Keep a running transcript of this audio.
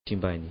敬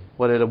拜你。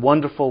 What a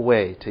wonderful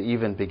way to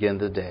even begin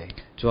the day.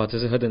 主啊，这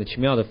是何等的奇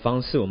妙的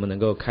方式，我们能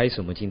够开始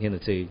我们今天的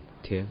这一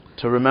天。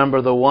 To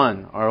remember the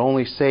one, our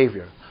only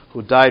Savior,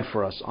 who died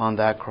for us on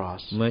that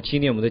cross. 我们要纪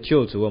念我们的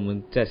救主，我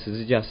们在十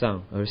字架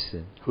上而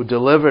死。 Who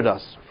delivered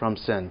us from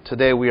sin.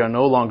 Today we are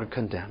no longer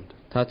condemned.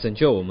 他拯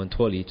救我们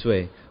脱离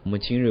罪，我们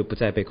今日不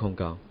再被控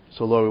告。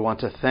 So Lord, we want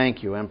to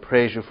thank you and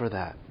praise you for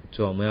that.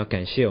 主啊，我们要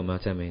感谢，我们要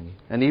赞美你。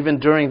 And even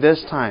during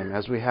this time,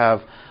 as we have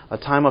a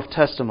time of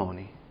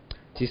testimony,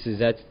 即使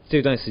在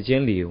这段时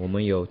间里，我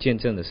们有见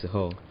证的时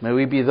候， may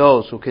we be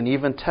those who can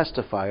even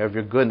testify of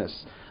your goodness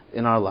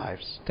in our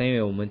lives. 但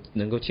愿我们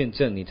能够见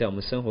证你在我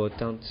们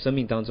生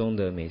命当中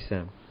的美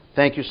善。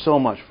 Thank you so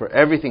much for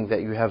everything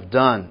that you have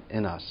done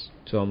in us.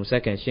 主啊，我们实在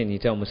感谢你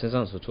在我们身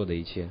上所做的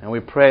一切。 And we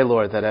pray,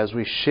 Lord, that as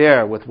we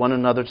share with one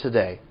another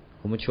today,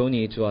 我们求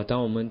你，主啊，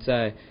当我们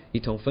在一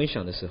同分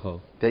享的时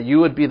候， that you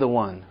would be the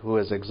one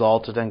who is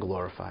exalted and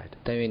glorified.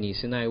 但愿你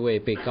是那一位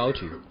被高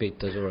举、被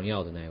得着荣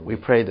耀的那一 We 位。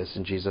 pray this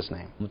in Jesus'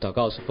 name. 我们祷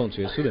告是奉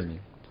主耶稣的名。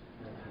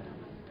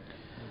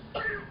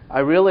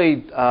 I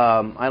really,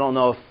 I don't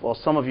know if, well,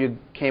 some of you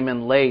came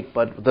in late,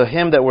 but the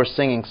hymn that we're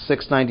singing,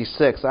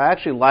 696, I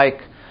actually like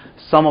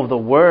some of the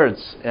words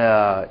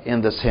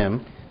in this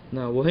hymn.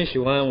 那我很喜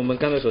欢我们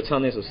刚才所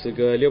唱那首诗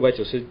歌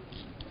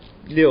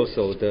696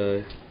首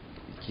的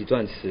几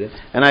段词。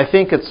 And I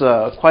think it's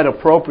quite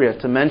appropriate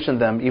to mention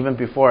them even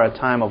before a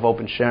time of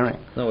open sharing.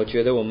 那我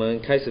觉得我们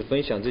开始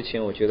分享之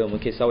前，我觉得我们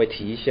可以稍微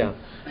提一下。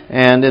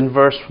 And in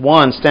verse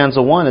 1,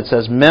 stanza 1, it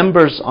says,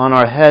 Members on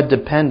our head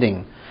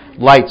depending,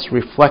 lights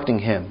reflecting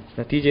him,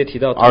 那第一节提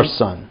到 our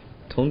Son.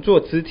 同作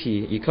肢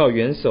体，依靠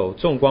元首，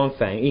众光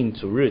反映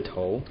主日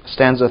头。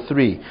 Stanza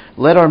 3,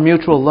 Let our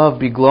mutual love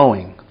be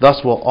glowing,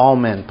 thus will all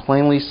men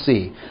plainly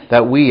see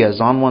that we as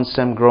on one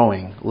stem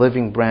growing,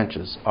 living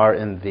branches are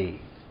in thee.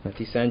 那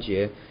第三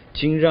节，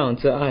今让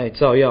这爱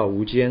照耀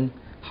无间，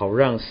好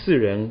让世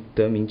人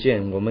得明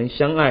见，我们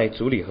相爱，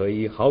主理合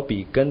一，好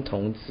比根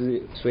同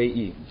之虽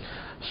异。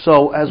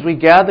 So as we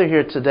gather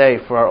here today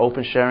for our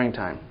open sharing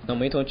time, 那我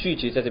们一同聚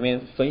集在这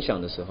边分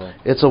享的时候，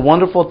 it's a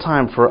wonderful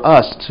time for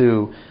us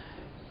to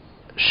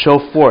show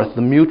forth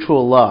the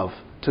mutual love,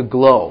 to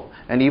glow,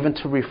 and even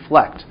to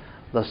reflect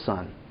the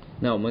Son.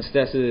 那我们实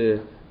在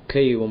是可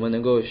以，我们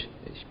能够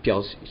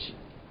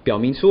表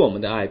明出我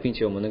们的爱，并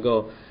且我们能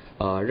够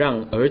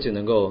让儿子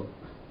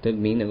的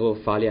名能够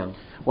发亮。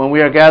 When we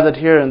are gathered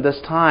here in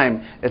this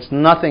time, it's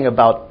nothing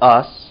about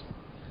us.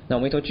 那我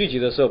们一同聚集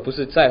的时候，不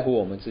是在乎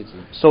我们自己。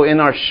 So in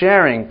our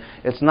sharing,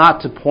 it's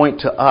not to point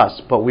to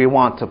us, but we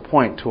want to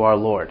point to our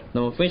Lord.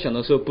 那么分享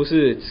的时候，不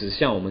是指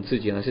向我们自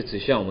己，而是指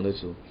向我们的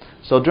主。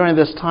 So during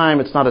this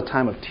time, it's not a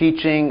time of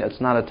teaching,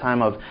 it's not a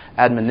time of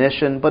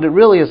admonition, but it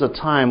really is a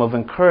time of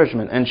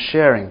encouragement and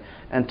sharing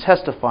and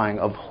testifying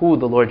of who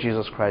the Lord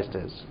Jesus Christ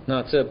is.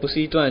 那这不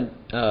是一段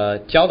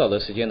教导的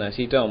时间呢，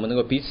是一段我们能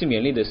够彼此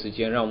勉励的时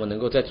间，让我们能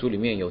够在主里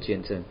面有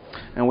见证。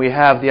 And we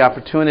have the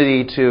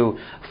opportunity to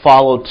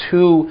follow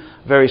two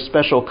very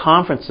special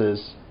conferences.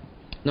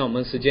 那我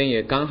们时间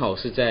也刚好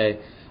是在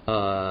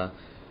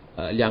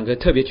两个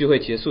特别聚会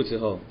结束之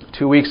后。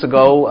 2 weeks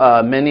ago,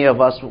 many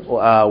of us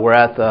were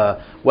at the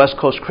West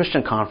Coast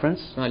Christian Conference.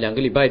 那2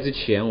个礼拜之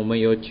前，我们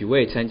有几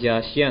位参加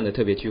西岸的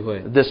特别聚会。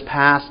 This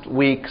past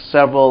week,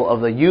 several of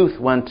the youth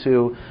went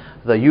to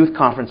the youth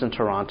conference in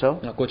Toronto.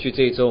 那过去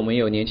这一周，我们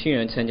有年轻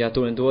人参加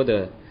多伦多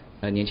的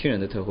年轻人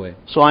的特会。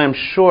 So I am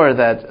sure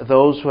that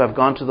those who have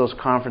gone to those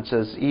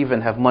conferences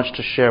even have much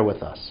to share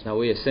with us. 那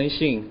我也深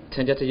信，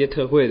参加这些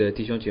特会的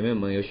弟兄姐妹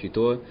们有许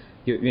多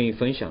愿意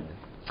分享的。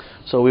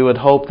 So we would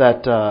hope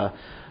that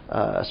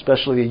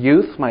especially the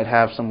youth might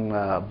have some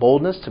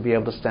boldness to be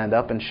able to stand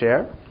up and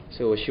share.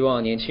 所以我希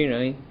望年轻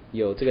人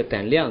有这个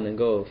胆量能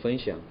够分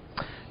享。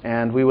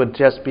 And we would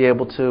just be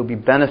able to be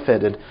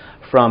benefited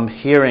from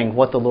hearing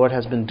what the Lord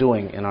has been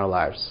doing in our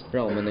lives.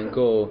 让我们能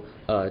够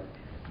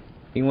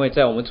因为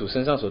在我们主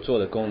身上所做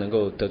的工能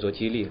够得着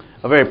激励。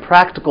 A very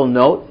practical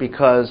note,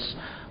 because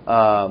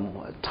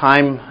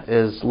time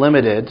is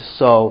limited,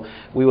 so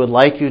we would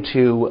like you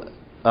to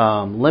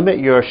limit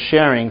your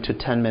sharing to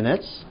 10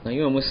 minutes. 那因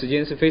为我们时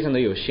间是非常的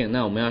有限，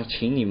那我们要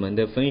请你们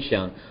的分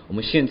享，我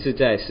们限制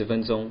在10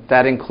分钟。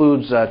 That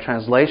includes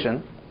translation.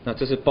 那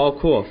这是包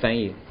括翻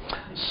译。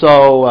 So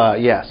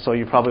so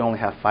you probably only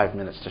have 5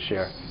 minutes to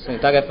share. 所以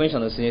大概分享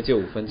的时间只有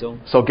5分钟，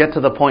 So get to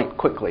the point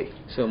quickly.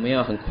 所以我们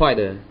要很快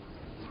的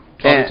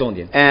抓住重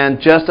点。 And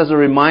just as a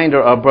reminder,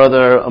 our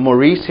brother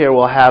Maurice here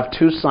will have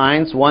 2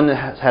 signs. One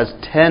has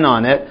 10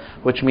 on it,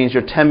 which means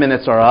your 10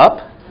 minutes are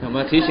up. 那我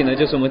们要提醒的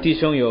就是我们弟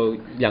兄有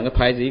2个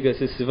牌子，一个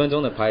是10分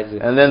钟的牌子，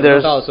 And then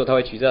there's- 到的时候他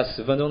会举着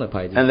10分钟的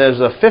牌子。 And there's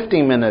a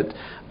 15-minute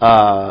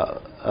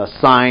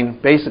sign.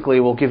 Basically,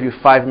 we'll give you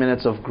 5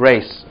 minutes of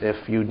grace if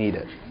you need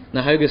it.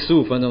 那还有一个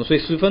15分钟，所以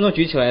10分钟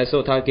举起来的时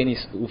候，他会给你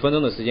5分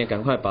钟的时间，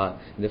赶快把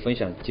你的分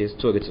享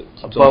做一个终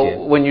结。 But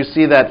when you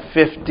see that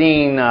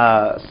 15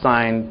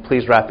 sign,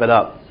 please wrap it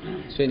up,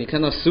 所以你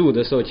看到15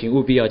的时候，请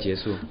务必要结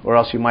束， or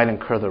else you might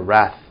incur the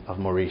wrath of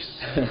Maurice.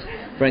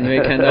 不然你会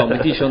看到我们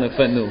弟兄的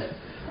愤怒。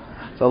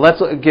So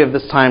let's give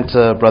this time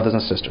to brothers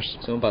and sisters.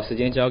 所以我们把时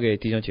间交给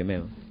弟兄姐妹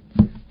们。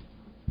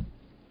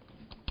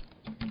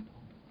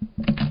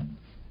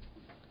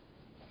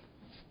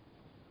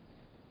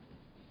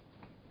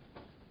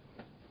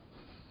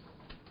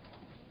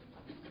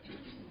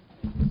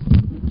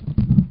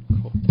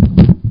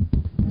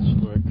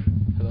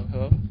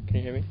Hello. Can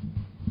you hear me?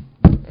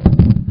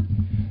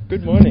 Alright.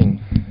 Good morning.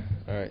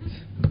 All right.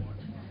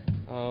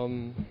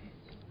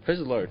 Praise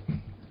the Lord.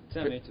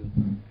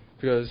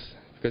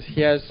 Because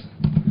He has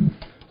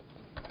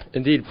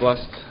indeed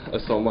blessed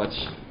us so much,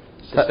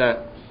 such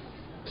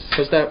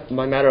that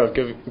my matter of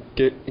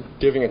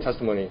giving a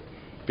testimony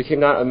became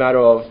not a matter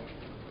of,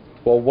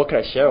 well, what could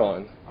I share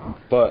on,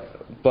 but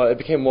it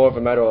became more of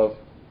a matter of,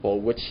 well,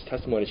 which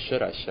testimony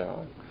should I share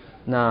on?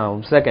 那我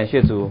们实在感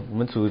谢主，我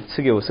们主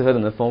赐给我是何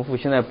等的丰富。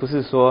现在不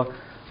是说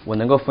我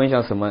能够分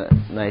享什么，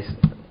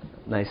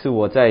乃是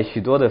我在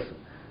许多的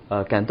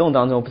感动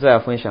当中，不知道要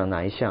分享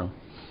哪一项。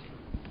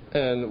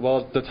And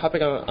well, the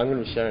topic I'm going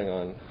to be sharing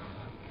on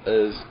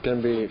is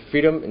going to be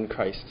freedom in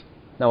Christ.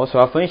 那我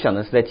所要分享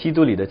的是在基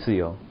督里的自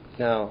由。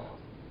Now,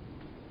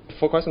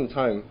 for quite some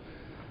time,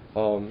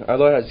 our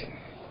Lord has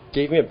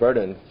gave me a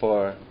burden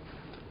for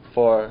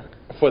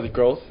the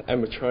growth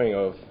and maturing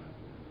of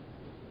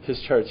His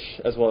church,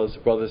 as well as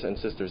brothers and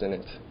sisters in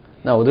it.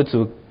 那我的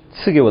主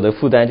赐给我的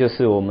负担就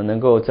是我们能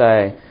够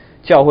在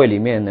教会里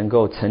面能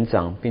够成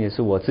长，并且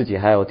是我自己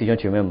还有弟兄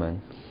姐妹们。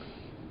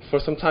For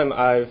some time,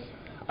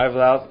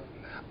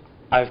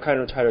 I've kind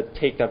of tried to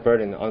take that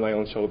burden on my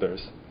own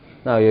shoulders.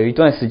 那有一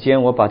段时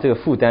间，我把这个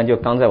负担就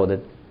扛在我的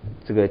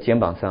这个肩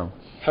膀上。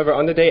However,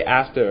 on the day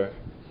after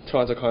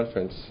Toronto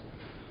conference,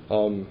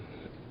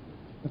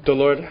 the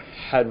Lord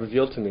had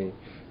revealed to me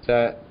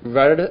that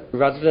rather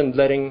than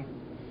letting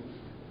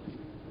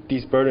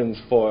these burdens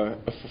for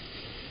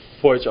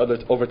each other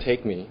to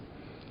overtake me,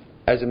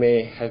 as it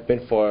may have been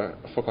for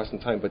quite some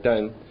time, but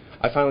then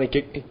I finally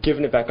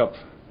given it back to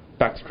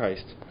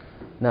Christ.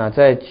 那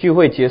在聚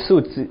会结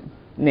束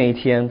那一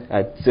天，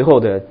之后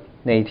的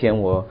那一天，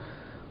我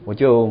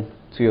就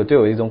只有对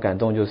我一种感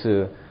动，就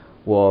是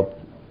我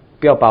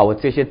不要把我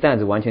这些担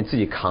子完全自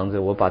己扛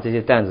着，我把这些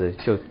担子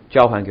就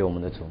交还给我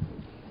们的主。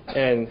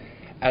And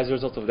as a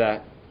result of that,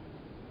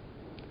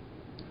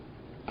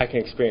 I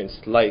can experience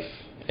life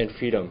and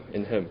freedom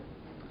in Him.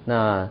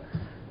 那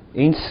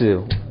因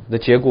此的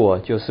结果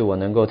就是我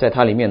能够在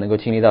它里面能够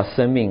经历到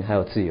生命还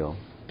有自由。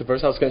The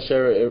verse I was going to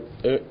share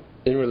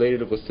in related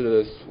to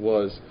this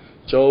was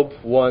Job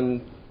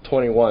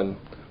 1:21,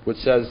 which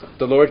says,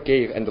 "The Lord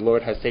gave and the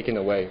Lord has taken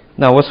away."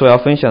 那我所要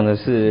分享的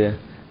是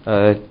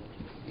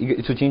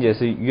一处经节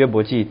是约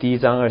伯记第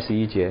1章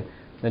21节，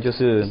那就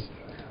是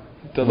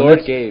The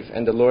Lord gave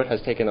and the Lord has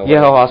taken away.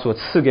 耶和华所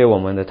赐给我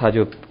们的，他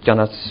就将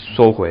它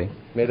收回。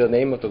May the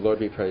name of the Lord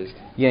be praised.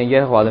 愿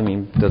耶和华的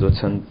名得着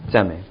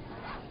赞美。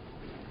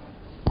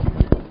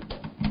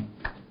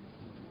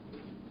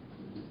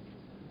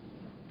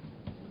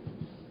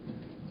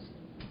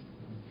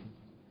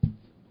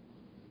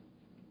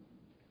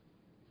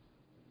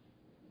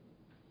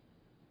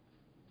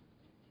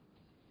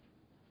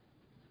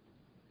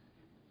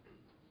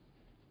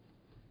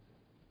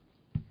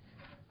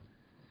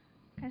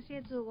感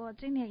谢主，我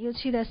今年又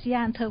去了西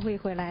岸特会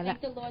回来了。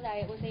 Thank the Lord,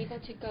 I was able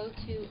to go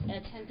to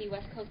attend the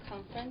West Coast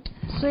Conference.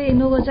 所以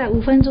如果在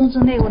5分钟之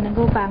内我能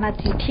够把那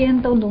几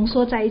天都浓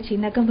缩在一起，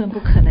那根本不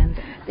可能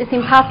的。 It's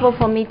impossible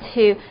for me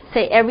to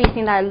say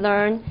everything that I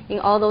learned in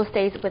all those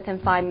days within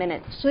 5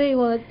 minutes. 所以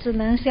我只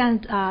能像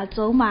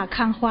走马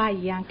看花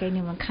一样给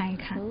你们看一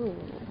看。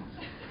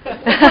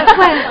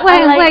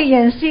会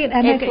演戏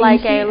的那个 It's 演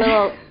like a 戏。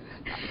 little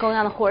going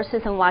on the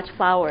horses and watch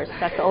flowers.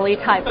 That's the only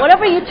type.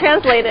 Whatever you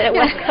translate it at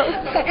West Coast.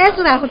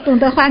 Ezra 懂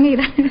得翻译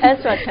的。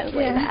Ezra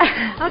translate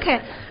that. OK，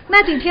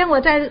 那几天我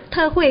在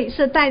特会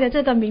是带着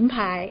这个名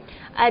牌。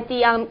 At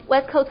the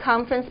West Coast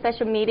Conference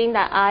special meeting,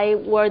 that I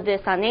wore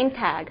this name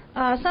tag.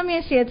 上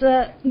面写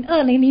着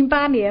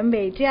2008年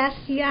美加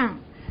西岸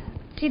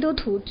基督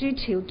徒居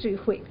求聚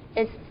会。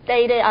 It's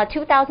dated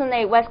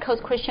 2008 West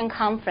Coast Christian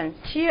Conference,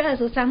 7月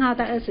23号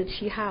到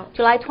27号。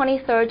 July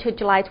 23rd to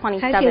July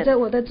还写着 27th.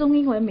 我的中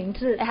英文名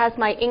字， It has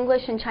my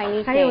English and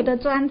Chinese 还有 name, 的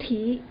专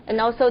题， and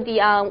also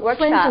the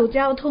分组 workshop,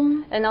 交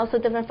通， and also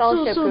different 住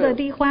fellowship 宿的 groups,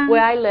 地方，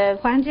 where I live,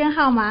 房间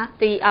号码，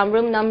 the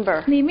room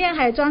number, 里面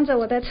还装着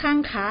我的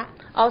餐卡，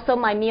 also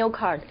my meal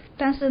card.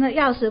 但是呢，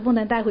钥匙不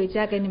能带回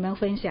家给你们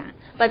分享。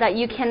 But that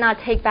you cannot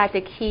take back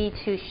the key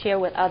to share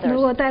with 如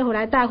others. 果带回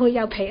来大会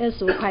要赔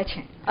25块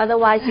钱。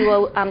 Otherwise, you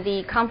will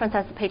the conference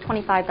has to pay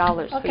 $25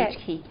 for each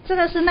key. 这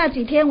个是那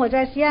几天我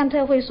在西岸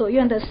特会所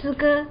用的诗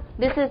歌。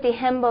 This is the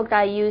hymn book that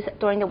I used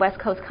during the West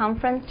Coast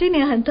Conference. 今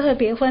年很特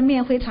别，封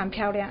面非常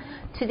漂亮，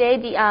 Today,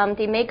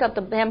 the makeup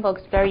of the hymn book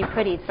is very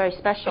pretty. It's very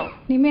special.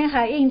 里面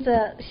还印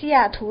着西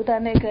雅图的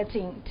那个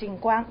景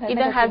观的 Even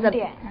那 has 个 a, 景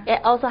点。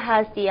 it also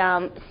has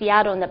the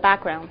Seattle in the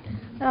background.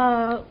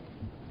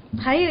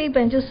 还有一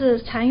本就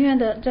是禅院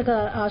的这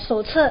个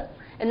手册。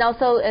 And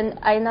also in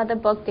another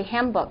book, the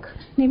handbook.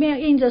 里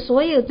面印着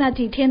所有那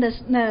几天的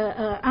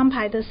安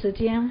排的时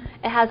间。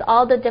 It has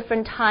all the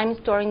different times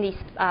during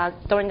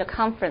the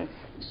conference.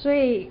 所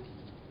以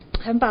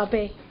很宝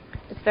贝。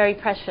It's very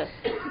precious.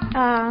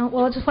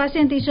 我发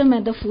现弟兄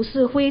们的服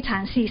侍非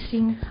常细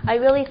心。I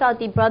really thought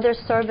the brother's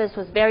service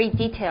was very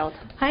detailed.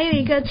 还有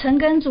一个陈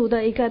根组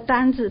的一个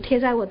单子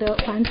贴在我的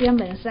房间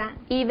门上。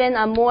Even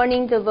a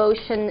morning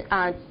devotion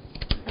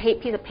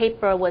piece of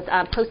paper was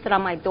posted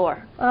on my door.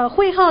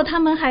 会后他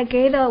们还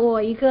给了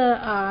我一个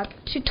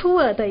去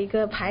tour 的一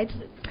个牌子，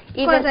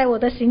挂在我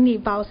的行李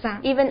包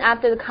上。Even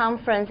after the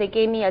conference, they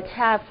gave me a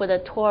tab for the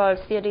tour of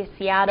City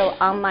Seattle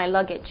on my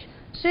luggage.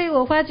 所以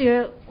我发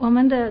觉我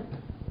们的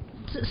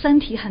身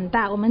体很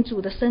大，我们主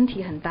的身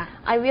体很大。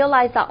I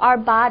realized that our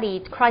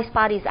body, Christ's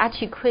body, is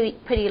actually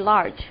pretty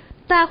large.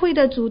 大会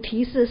的主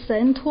题是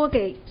神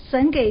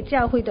给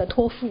教会的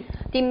托付。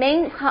The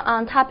main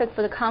topic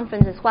for the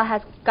conference is what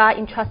has God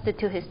entrusted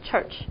to His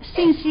church.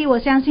 信息我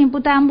相信不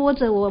单摸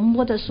着我，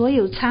摸着所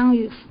有参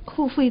与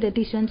互会的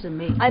弟兄姊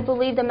妹。I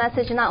believe the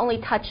message not only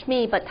touched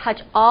me, but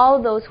touched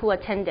all those who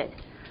attended.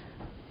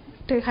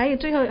 对，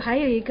最后还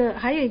有一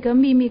个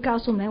秘密告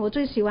诉我们，我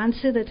最喜欢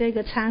吃的这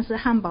个餐是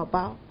汉堡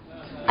包。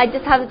I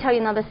just have to tell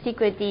you another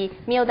secret. The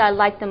meal that I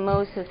like the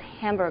most is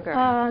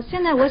hamburger.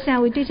 现在我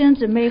想为弟兄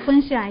姊妹分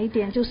享一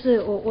点，就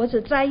是我只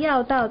摘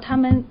要到他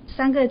们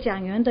3个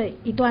讲员的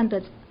一段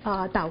的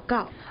祷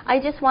告。I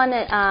just want to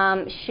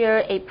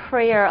share a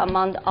prayer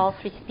among all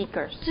 3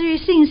 speakers. 至于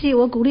信息，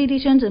我鼓励弟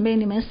兄姊妹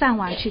你们上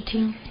网去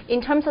听。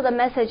In terms of the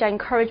message, I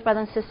encourage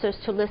brothers and sisters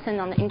to listen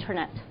on the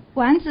internet.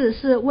 网址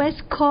是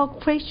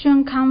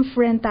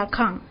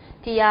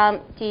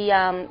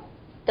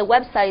westcoastchristianconference.com。The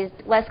website is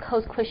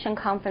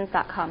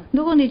westcoastchristianconference.com.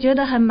 如果你觉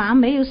得很忙，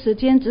没有时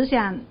间，只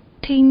想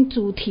听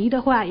主题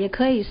的话，也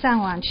可以上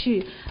网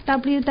去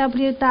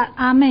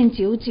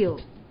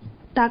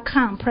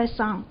www.amen99.com/press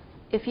on。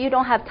 If you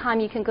don't have time,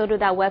 you can go to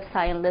that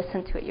website and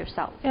listen to it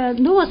yourself.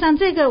 如果上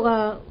这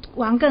个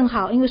网更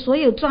好，因为所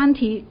有专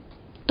题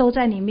都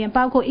在里面，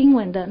包括英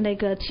文的那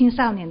个青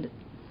少年的。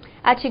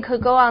Actually, could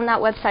go on that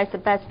website the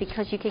best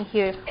because you can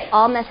hear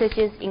all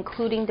messages,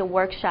 including the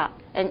workshop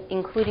and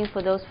including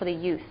for those for the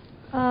youth.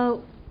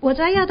 我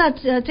再要到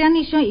江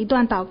立兄一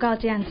段祷告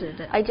这样子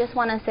的。I just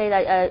want to say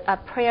that a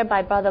prayer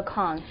by Brother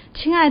Khan.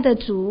 亲爱的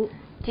主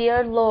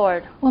Dear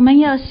Lord, 我们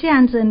要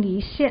向着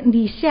你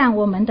向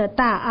我们的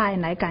大爱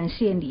来感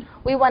谢你。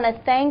 we want to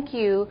thank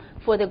you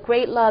for the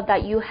great love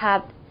that you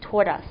have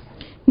toward us.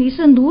 你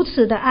是如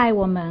此的爱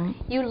我们，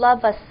 You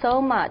love us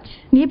so much.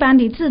 你把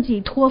你自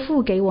己托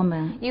付给我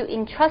们， You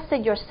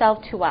entrusted yourself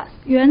to us.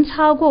 远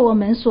超过我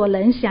们所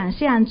能想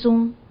象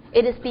中。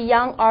 It is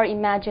beyond our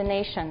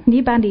imagination.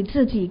 你把你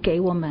自己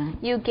给我们，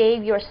 You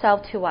gave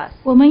yourself to us.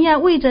 我们要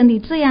为着你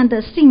这样的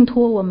信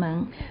托我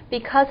们，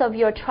 Because of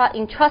your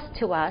entrust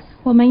to us,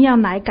 我们要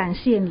来感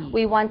谢你。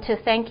 we want to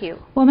thank you.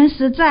 我们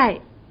实在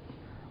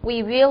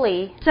We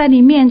really, 在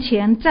你面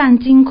前战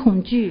惊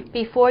恐惧，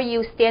 before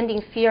you, stand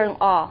in fear and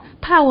awe.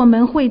 怕我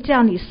们会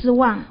叫你失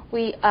望。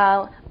 We,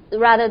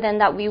 rather than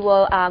that, we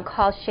will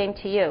cause shame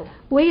to you,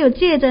 唯有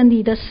借着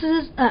你的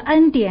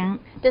恩典，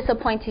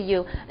 disappoint to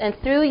you, and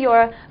through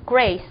your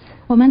grace,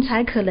 我们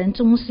才可能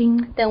忠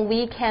心。 then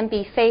we can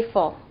be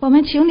faithful. 我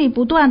们求你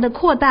不断地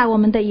扩大我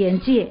们的眼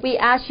界， We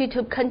ask you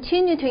to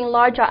continue to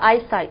enlarge our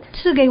eyesight,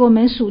 赐给我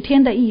们属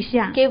天的意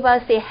象， give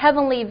us a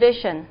heavenly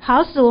vision,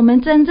 好使我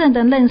们真正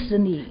的认识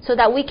你， so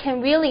that we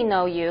can really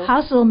know you, 好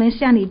使我们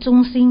向你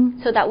忠心。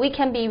 so that we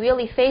can be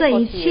really 这 faithful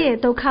一 to 切 you.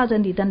 都靠着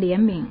你的怜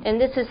悯， And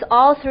this is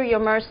all through your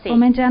我 mercy.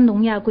 们将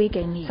荣耀归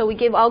给你。 So we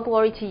give all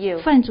glory to you.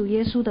 奉主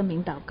耶稣的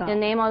名祷告。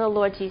 In the name of the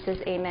Lord Jesus,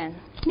 amen.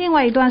 另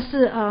外一段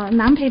是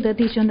南培德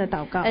弟兄的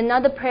祷告。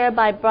 Another prayer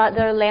by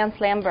Brother Lance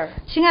Lambert.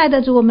 亲爱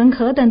的主，我们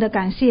何等的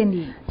感谢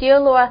你！ Dear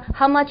Lord,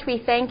 how much we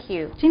thank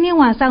you. 今天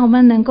晚上我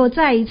们能够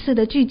再一次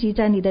的聚集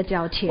在你的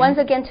脚 Once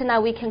前。 again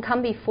tonight we can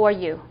come before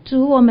you.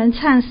 主，我们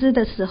唱诗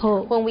的时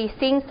候， When we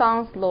sing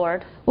songs,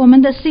 Lord, 我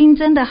们的心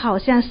真的好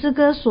像诗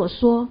歌所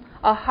说，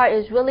 our heart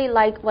is really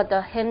like what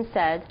the hymn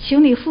said, 求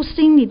你复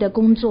兴你的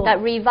工作。 that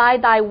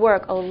revive thy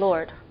work, O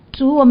Lord.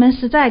 主，我们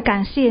实在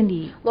感谢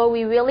你， Lord,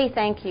 we really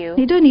thank you.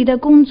 你对你的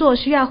工作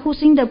需要复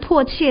兴的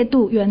迫切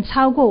度远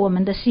超过我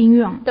们的心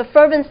愿。 The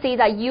fervency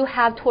that you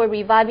have toward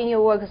reviving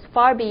your work is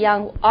far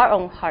beyond our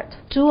own heart.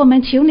 主，我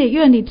们求你，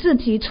愿你自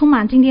己充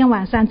满今天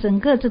晚上整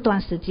个这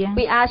段时间。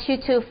 We ask you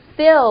to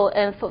fill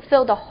and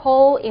fulfill the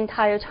whole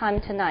entire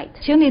time tonight.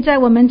 求你在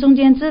我们中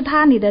间支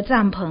搭你的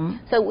帐篷，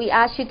 So we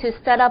ask you to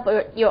set up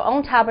your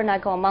own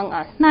tabernacle among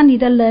us, 那你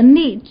的能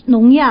力、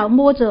荣耀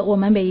摸着我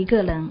们每一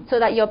个人。 so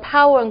that your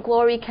power and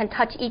glory can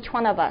touch each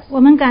one of us. 我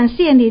们感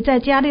谢你在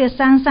加略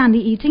山上，你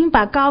已经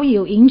把膏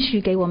油迎许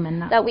给我们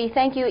了。 That we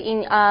thank you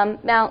in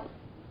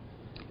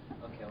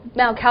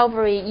Mount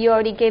Calvary, you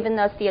already given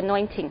us the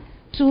anointing.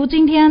 主，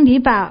今天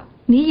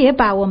你也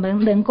把我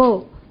们能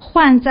够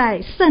换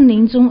在圣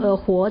灵中而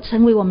活，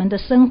成为我们的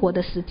生活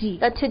的实际。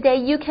 That today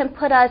you can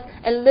put us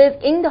and live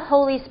in the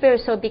Holy Spirit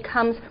so it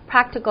becomes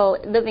practical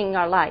living in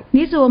our life.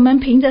 你使我们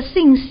凭着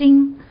信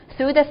心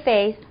through the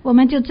faith, 我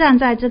们就站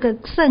在这个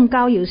圣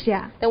膏油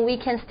下， then we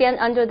can stand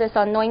under this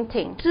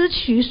anointing 支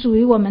取属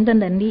于我们的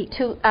能力。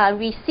 to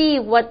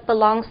receive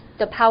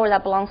the power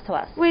that belongs to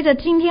us. 为着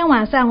今天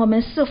晚上我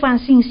们释放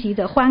信息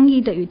的、翻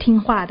译的与听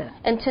话的，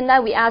 And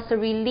tonight we ask to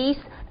release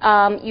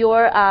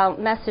your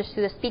message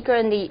to the speaker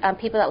and the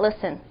people that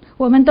listen.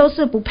 我们都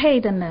是不配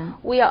的人，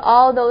 We are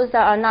all those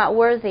that are not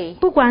worthy,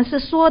 不管是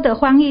说的、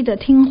翻译的、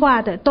听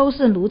话的，都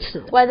是如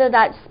此。 whether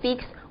that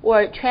speaks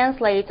or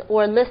translates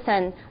or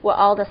listen, we're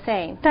all the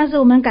same. 但是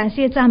我们感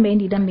谢赞美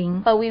你的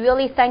名， But we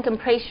really thank and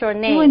praise your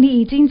因为 name 你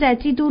已经在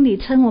基督里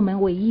称我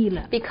们为义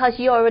了。 because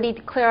you already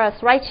declare us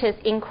righteous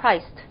in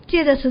Christ.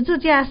 借着十字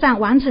架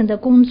上完成的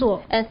工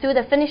作， And through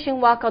the finishing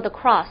work of the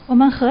cross, 我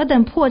们何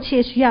等迫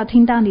切需要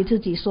听到你自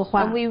己说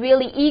话 and。we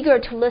really eager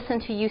to listen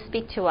to you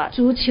speak to us.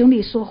 主，求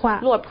你说话，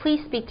 Lord,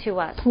 please speak to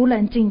us. 仆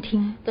人静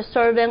听。 The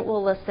servant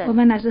will 我 listen.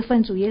 们乃是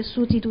奉主耶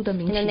稣基督的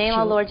名 In the 祈 name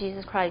of 求。 Lord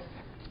Jesus Christ.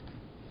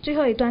 最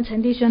后一段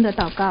陈弟兄的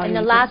祷告。 In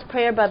the last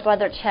prayer by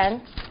Brother Chen,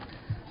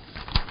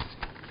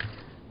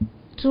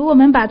 主，我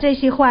们把这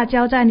些话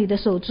交在你的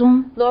手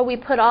中。 Lord, we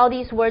put all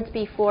these words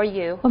before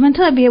you. 我们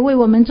特别为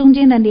我们中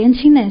间的年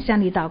轻人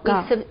向你祷 We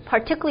告，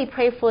 particularly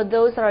pray for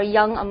those that are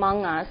young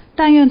among us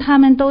但愿他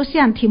们都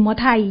像提摩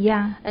太一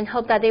样。 and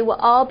hope that they will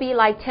all be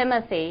like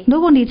Timothy.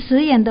 如果你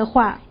迟延的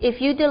话，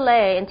 If you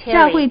delay and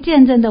教会 tarry,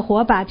 见证的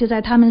火把就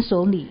在他们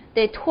手里。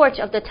 the torch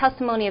of the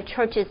testimony of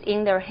churches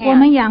in their 我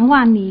们 hands. 仰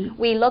望你，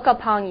 We look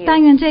upon you.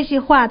 但愿这些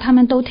话他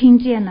们都听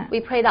见了。 We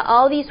pray that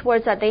all these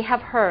words that they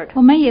have heard.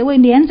 我们也为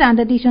年长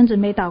的弟兄姊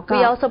妹祷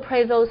We 告， also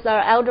pray those that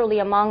are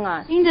elderly among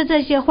us. 因着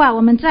这些话，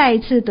我们再一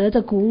次得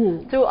着鼓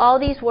舞， Through all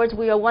these words,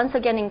 we are once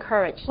again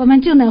encouraged. 我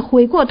们就能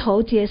回过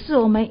头解释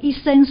我们一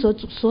生所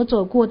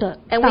走过的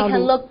And 道 we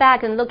can 路。 look back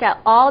and look at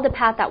all the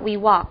path that we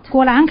walked.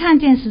 果然看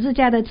见十字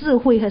架的智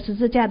慧和十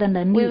字架的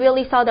能 We 力。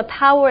 really saw the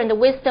power and the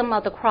wisdom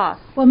of the cross.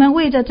 我们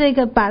为着这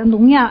个把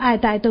荣耀爱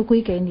戴都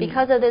归给你。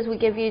 Because of this, we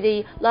give you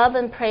the love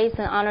and praise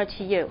and honor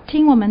to you.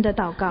 听我们的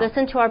祷告，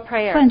 Listen to our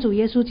prayer 奉主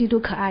耶稣基督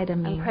可爱的 and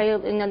名。 pray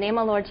in the name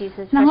of Lord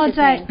Jesus. 然后 precious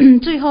在 name.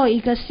 最后一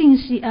个信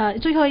息，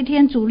最后一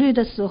天主日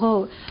的时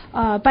候，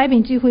掰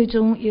饼聚会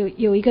中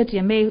有一个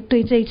姐妹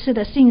对这一次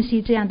的信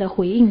息这样的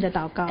回应的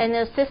祷告。 And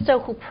a sister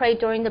who prayed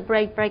during the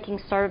breaking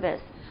service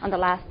on the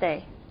last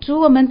day. 主，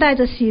我们带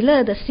着喜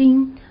乐的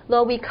心，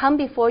 Lord, we come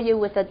before you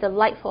with a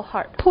delightful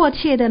heart 迫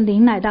切的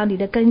领来到你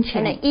的跟 and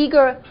前， an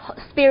eager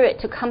spirit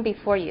to come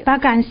before you. 把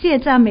感谢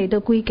赞美都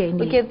归给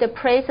We 你， give the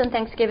praise and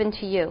thanksgiving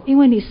to you 因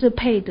为你是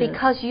配的。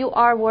 because you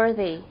are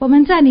worthy. 我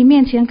们在你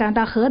面前感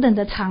到何等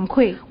的惭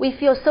愧， We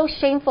feel so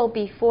shameful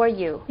before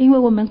you 因为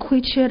我们亏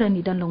缺了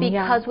你的荣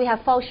耀 because。we have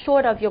fallen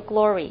short of your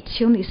glory.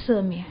 求你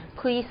赦免。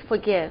 Please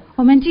forgive.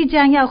 我们即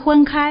将要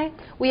分开，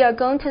 We are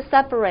going to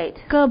separate.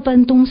 各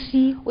奔东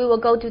西， We will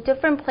go to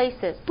different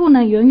places. 不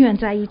能永远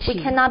在一 We 起。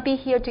 cannot be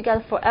here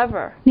together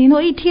forever. 你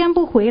若一天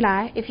不回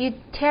来， If you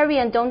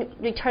tarry and don't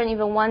return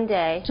even one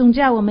day, 总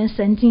叫我们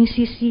神经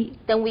兮兮。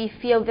 then we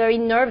feel very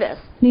nervous.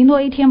 你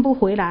若一天不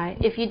回来，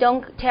 If you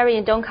don't tarry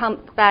and don't come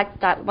back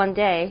that one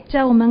day,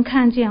 叫我们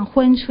看见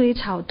风吹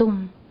草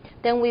动，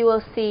 then we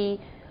will see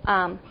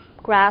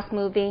grass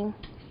moving,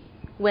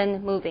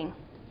 wind moving,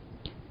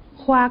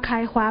 花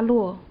开花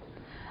落，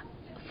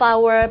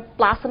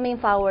 blossoming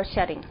flower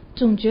shedding,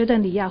 总觉得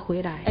你要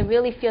回来。 and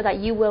really feel that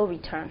you will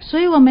return. 所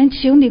以我们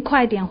求你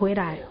快点回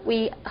来。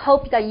 We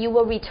hope that you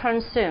will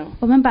return soon.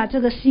 我们把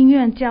这个心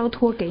愿交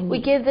托给 We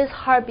你， give this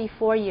heart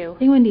before you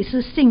因为你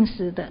是信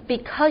实的，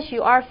 because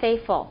you are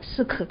faithful.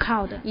 是可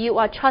靠的， You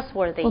are 我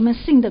trustworthy. 们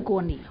信得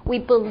过你。 We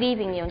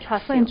believe in you and trust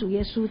奉 you. 主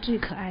耶稣最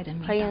可爱的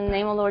名 Pray 祷 in 告 the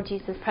name of Lord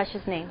Jesus'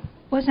 precious name.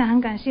 我想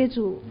很感谢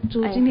主，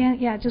主今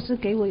天呀，就是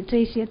给我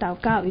这些祷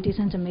告与弟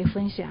兄姊妹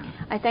分享。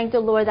 I thank the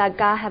Lord that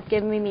God have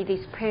given me these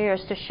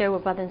prayers to share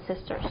with brothers and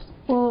sisters.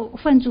 我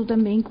奉主的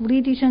名鼓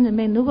励弟兄姊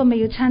妹，如果没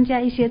有参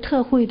加一些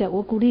特会的，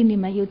我鼓励你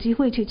们有机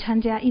会去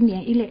参加一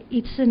年一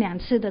次两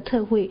次的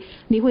特会，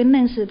你会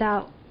认识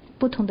到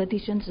不同的弟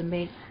兄姊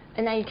妹。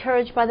 And I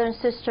encourage brothers and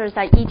sisters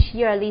that each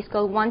year at least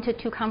go 1 to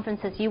 2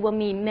 conferences. You will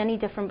meet many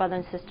different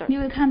brothers and sisters. 你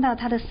会看到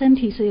他的身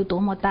体是有多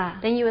么大，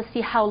 Then you will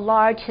see how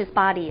large his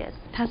body is,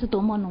 他是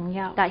多么荣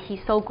耀。 that he's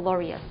so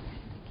glorious.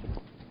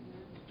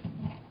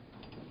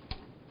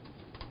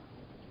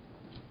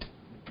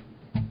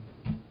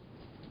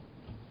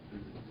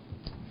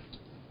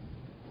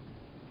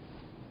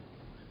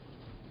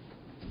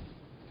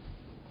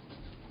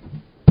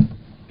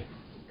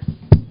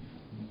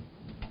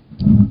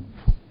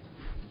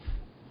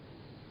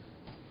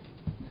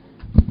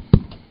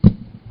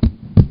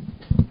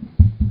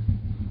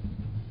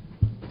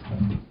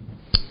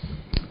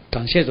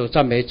 感谢主，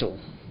赞美主。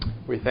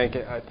 I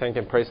thank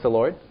and praise the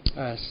Lord.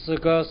 诗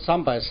歌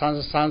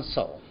333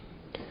首，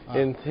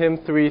 In hymn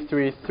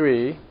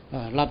 333,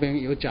 那边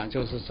有讲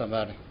就是什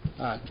么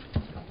呢？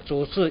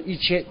主是一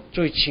切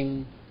最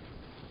亲，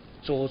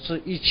主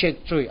是一切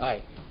最爱。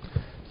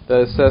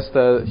 that says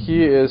that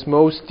he is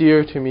most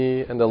dear to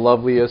me and the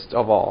loveliest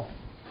of all.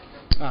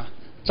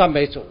 赞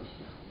美主。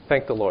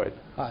 Thank the Lord.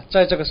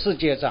 在这个世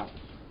界上，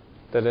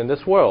 That in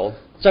this world,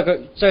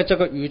 在这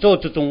个宇宙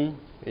之中，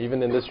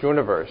 even in this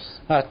universe.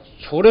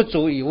 除了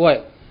主以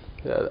外，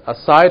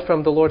 Aside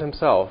from the Lord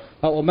Himself,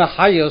 我们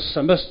还有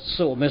什么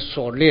是我们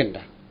所恋的？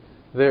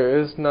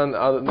 there is none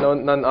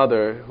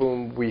other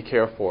whom we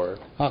care for.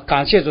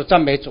 感谢主，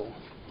赞美主。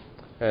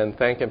 And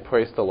thank and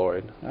praise the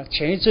Lord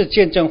前一次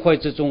见证会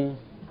之中，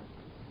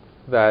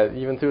 that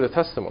even through the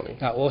testimony,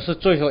 我是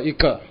最后一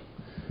个。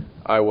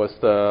 I was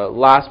the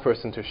last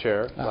person to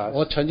share.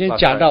 我曾经 last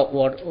讲到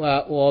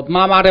night. 我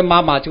妈妈的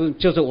妈妈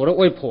就是我的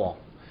外婆。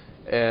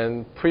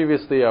 And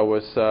previously I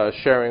was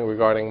sharing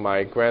regarding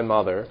my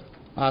grandmother.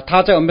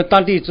 她在我们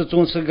当地之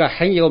中是个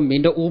很有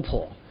名的巫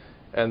婆。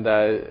 And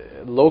that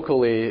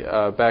locally,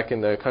 back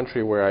in the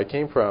country where I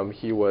came from,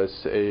 she was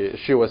a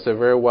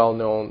very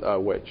well-known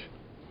witch.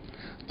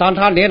 当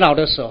她年老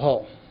的时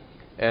候，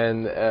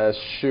 And as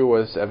she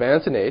was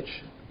advanced in age,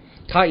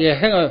 她也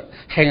很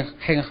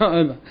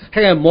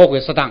魔鬼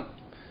撒旦。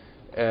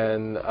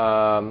 and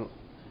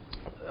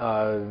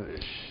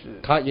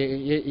她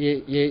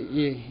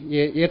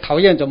也讨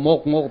厌着魔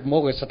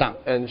鬼撒旦。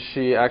 and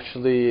she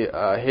actually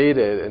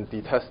hated and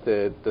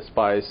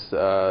despised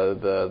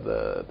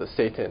the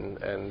Satan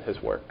and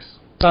his works.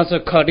 但是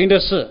可怜的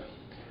是，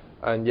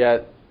 And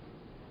yet,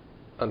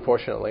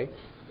 unfortunately,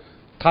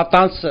 她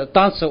当时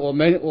我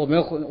们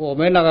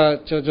那个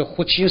就是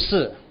父亲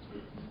是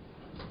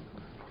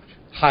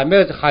还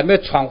没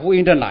传福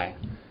音的来。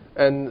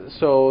 and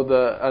so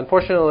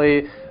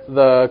unfortunately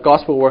the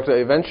gospel work that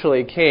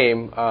eventually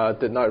came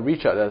did not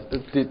reach us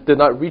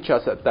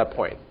at that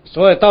point.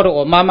 所以到了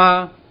我妈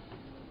妈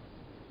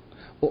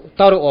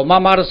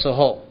的时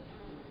候，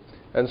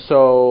 And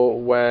so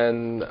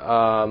when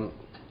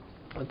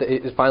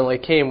it finally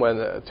came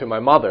to my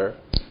mother,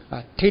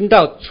 听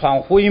到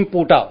传福音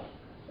布道，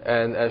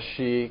 and as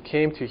she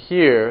came to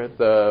hear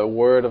the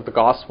word of the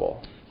gospel,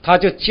 她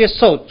就接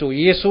受主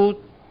耶稣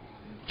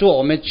做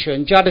我们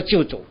全家的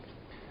救主。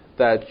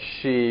 that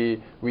she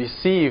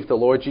received the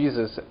Lord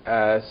Jesus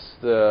as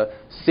the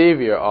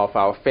Savior of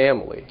our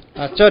family.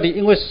 这里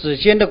因为时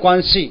间的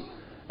关系，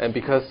 And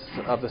because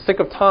of the sake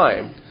of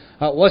time,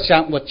 我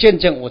想我见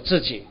证我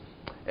自己。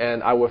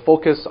 and I would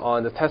focus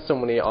on the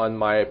testimony on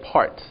my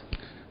part.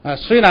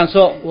 虽然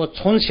说我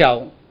从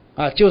小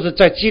就是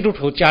在基督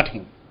徒家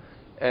庭，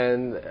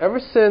 And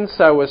ever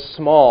since I was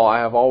small,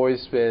 I have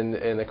always been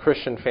in a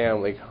Christian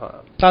family.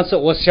 但是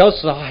我小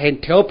时候很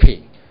调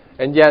皮。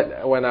 And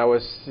yet, when I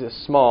was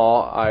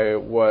small, I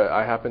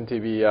happened to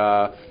be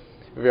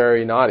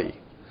very naughty.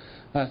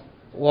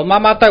 我妈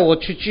妈带我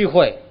去聚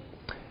会，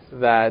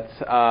 That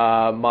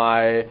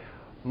my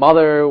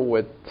mother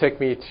would take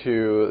me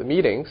to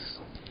meetings,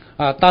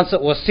 但是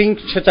我心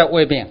却在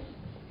外面。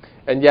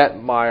 and yet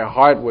my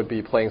heart would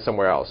be playing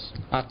somewhere else.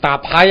 打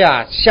牌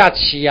呀、下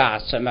棋呀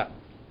什么。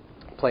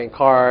 Playing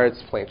cards,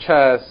 playing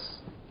chess.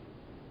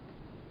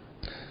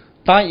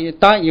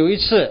 当有一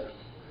次，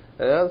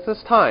 And at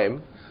this time,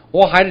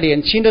 我还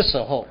年轻的时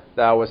候，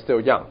 that I was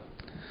still young,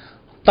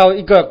 到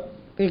一个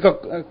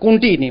工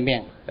地里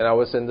面， and I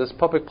was in this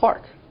public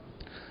park.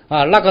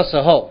 那个时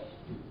候，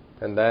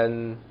 And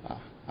then,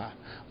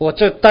 我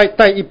就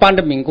带一班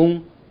的民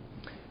工，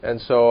 and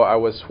so I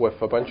was with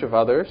a bunch of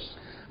others.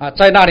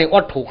 在那里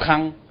挖土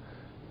坑，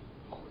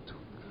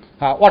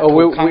挖 Oh,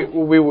 土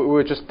坑， we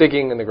were just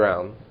digging in the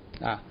ground.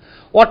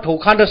 挖土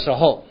坑的时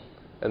候，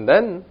 And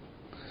then,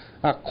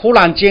 忽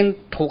然间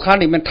土坑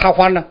里面塌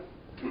方了，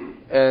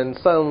 and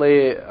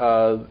suddenly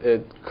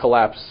it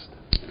collapsed.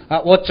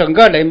 我整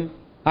个人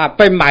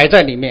被埋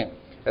在里面。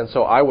 And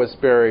so I was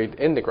buried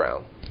in the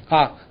ground.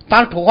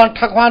 当土坑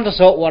塌方的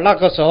时候，我那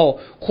个时候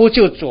呼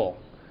救主，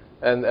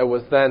 And it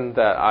was then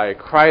that I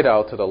cried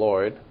out to the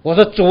Lord. 我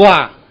说主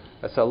啊，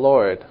 I said,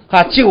 Lord,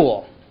 救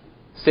我！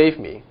 save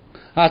me.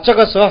 这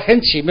个时候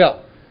很奇妙，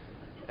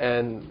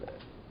 And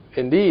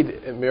indeed,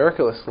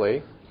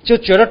 miraculously, 就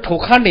觉得土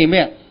坑里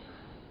面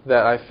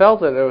that I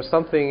felt that there was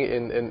something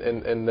in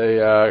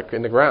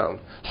the ground.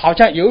 好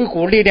像有一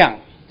股力量，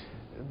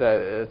 That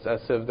it's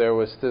as if there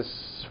was this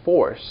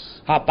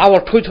force 把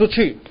我推出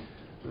去。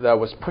 that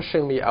was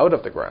pushing me out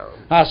of the ground.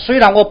 虽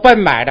然我被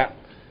埋了，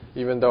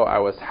 Even though I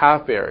was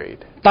half buried.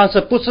 但是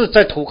不是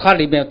在土坑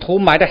里面，土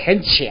埋得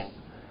很浅，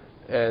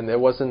 And it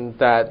wasn't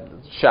that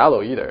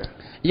shallow either.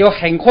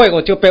 很快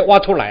我就被挖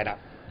出来了。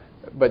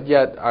 But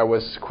yet I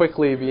was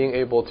quickly being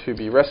able to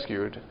be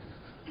rescued.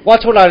 挖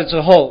出来了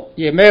之后，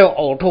也没有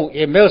呕吐，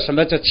也没有什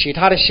么其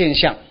他的现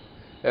象，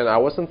 And I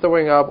wasn't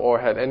throwing up or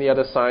had any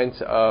other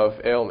signs of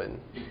ailment.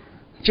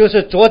 就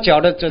是左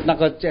脚的那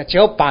个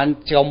脚板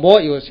脚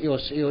膜有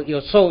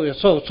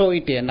受一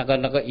点那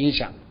个影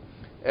响。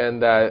 And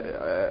that,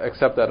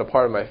 except that a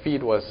part of my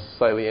feet was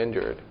slightly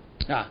injured.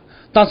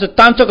 但是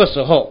当这个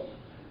时候，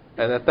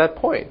 And at that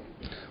point,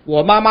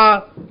 我妈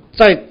妈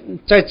在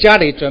家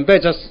里准备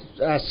着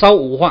烧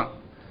午饭。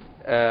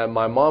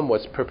 my mom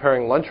was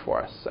preparing lunch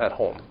for us at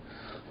home.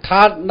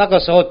 她那个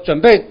时候准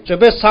备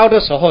烧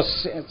的时候，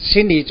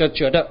心里就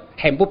觉得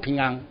很不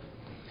平安。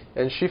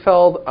 And she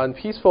felt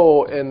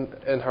unpeaceful in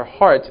her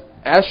heart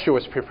as she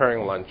was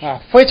preparing lunch.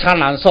 非常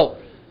难受。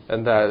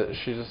 And that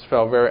she just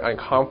felt very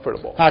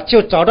uncomfortable.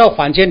 就走到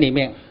房间里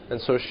面， And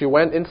so she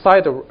went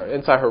inside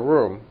her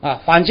room,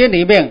 房间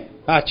里面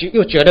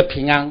又觉得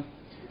平安，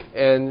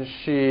 and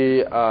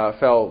she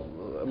felt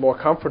more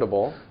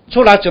comfortable.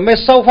 出来准备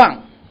收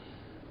饭，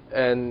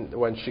 And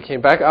when she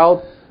came back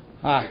out,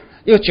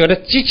 又觉得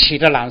极其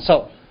的难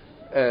受，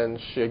 and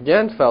she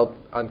again felt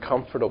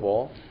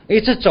uncomfortable. 一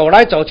直走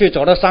来走去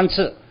走了3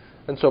次，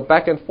 And so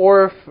back and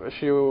forth,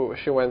 she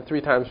went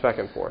 3 times back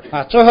and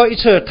forth. 最后一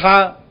次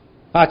她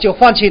就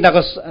放弃那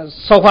个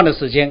收饭的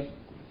时间，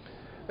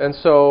 And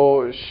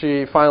so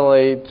she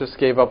finally just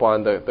gave up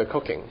on the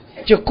cooking.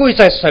 就跪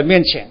在神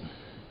面前，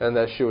 And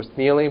that she was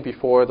kneeling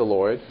before the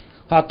Lord,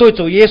 对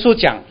主耶稣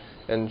讲，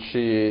 and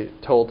she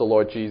told the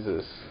Lord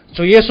Jesus.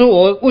 主耶稣，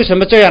我为什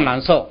么这样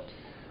难受？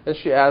 And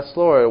she asked,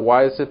 Lord,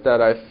 why is it that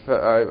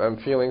I'm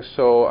feeling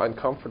so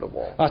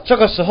uncomfortable? 这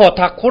个时候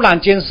她忽然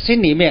间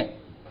心里面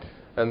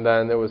And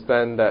then it was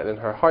then that in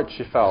her heart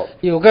she felt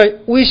有个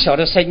微小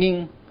的声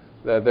音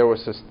that there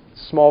was a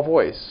small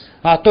voice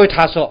对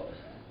她说，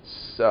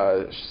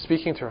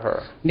 speaking to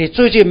her 你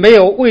最近没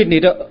有为你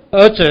的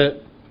儿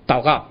子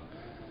祷告。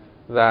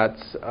 that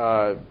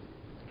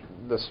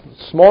the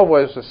small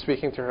voice was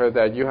speaking to her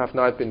that you have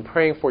not been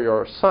praying for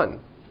your son.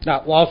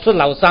 我是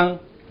老三，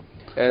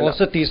 And 我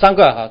是第三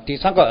个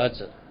儿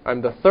子。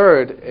 I'm the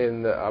third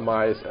in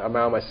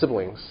among my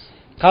siblings.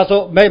 他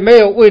说没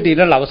有为你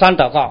的老三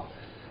祷告。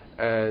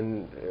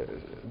 And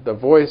the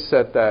voice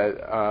said that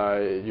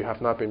you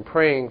have not been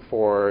praying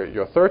for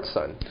your third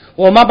son.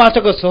 我妈妈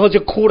这个时候就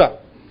哭了。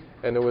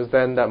 And it was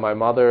then that my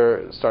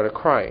mother started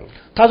crying.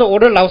 她说我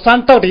的老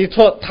三到底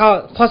他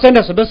发生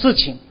了什么事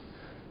情？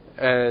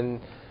 And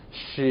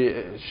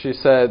she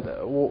said,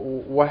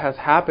 what has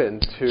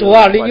happened to 主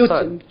啊， my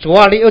son? 主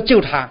啊，你又救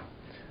他。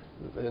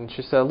 And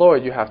she said,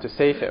 Lord, you have to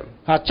save him.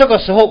 这个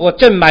时候我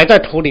正埋在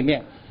土里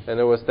面。 And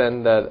it was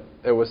then that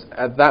it was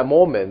at that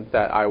moment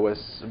that I was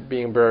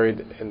being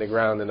buried in the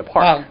ground in the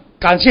park.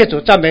 感谢主，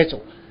赞美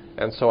主。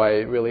 And so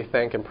I really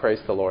thank and praise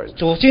the Lord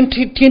主心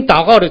听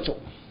祷告的主，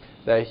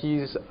 that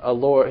He's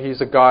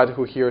a God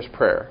who hears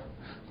prayer.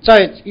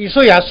 在以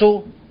赛亚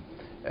书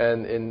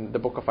And in the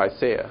book of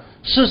Isaiah,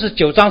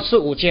 49章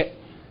15节，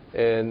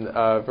 in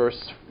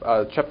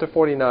chapter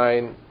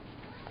 49,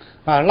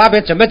 那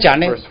边怎么讲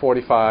呢？ verse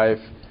 45,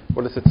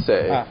 what does it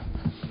say?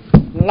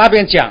 那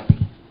边讲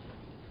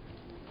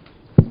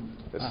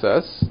It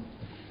says,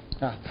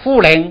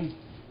 妇人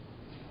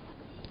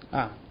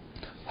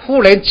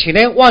岂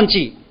能忘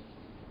记？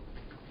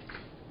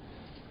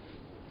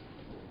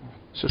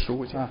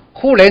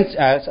妇人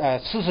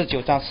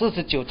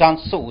49章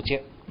15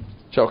节。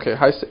 Okay,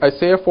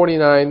 Isaiah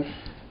 49,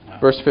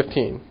 verse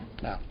 15.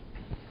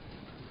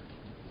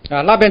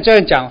 那边这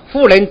样讲，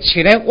妇人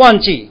岂能忘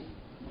记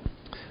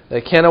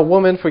That can a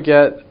woman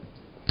forget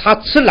她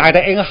吃奶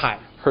的婴孩，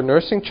 her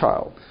nursing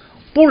child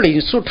不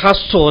领受她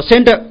所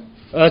生的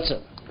儿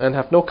子？ and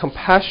have no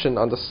compassion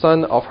on the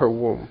son of her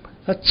womb?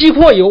 几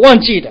乎有忘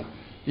记的，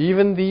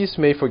 Even these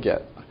may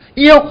forget,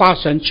 耶和华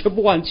神却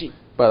不忘记。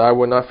 but I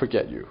will not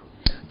forget you.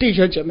 弟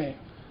兄姐妹，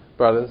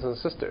 Brothers and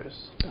sisters,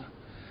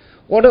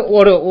 我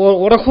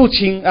的父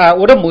亲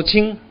我的母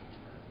亲，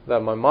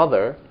 that my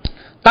mother,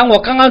 当我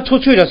刚刚出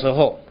去的时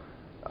候，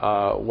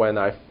 when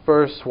I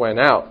first went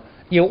out,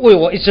 有为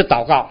我一直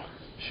祷告。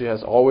 she has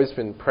always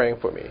been praying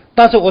for me.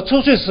 但是我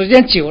出去时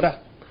间久了，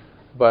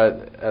 But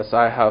as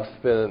I have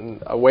been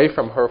away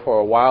from her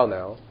for a while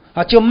now,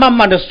 就慢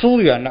慢的疏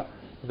远了，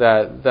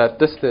 that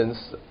distance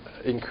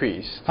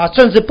increased,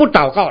 甚至不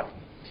祷告了。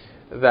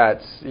 that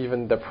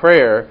even the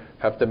prayer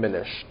have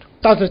diminished.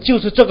 但是就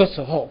是这个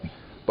时候，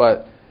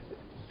 But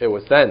it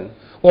was then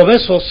我们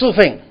所侍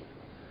奉、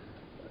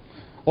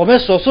我们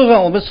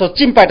所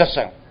敬拜的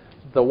神，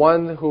 the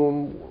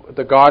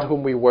God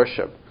whom we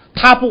worship,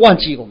 他不忘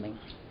记我们，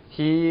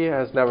 He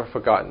has never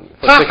forgotten,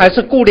 他还 forsaken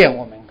是 me. 顾念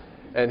我们，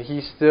 And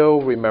He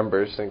still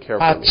remembers and cares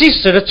for me. 及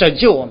时的拯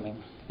救我们。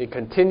 He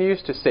continues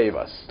to save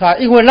us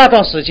因为那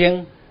段时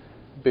间，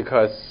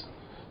 because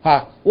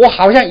我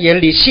好像也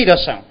离弃了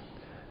神，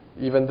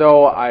 even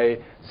though I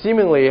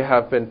seemingly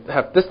have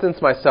distanced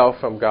myself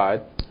from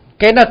God,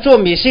 给那做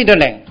迷信的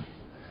人，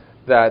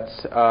 that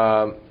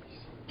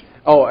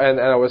and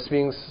I was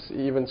being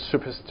even to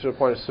the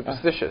point of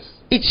superstitious,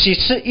 一起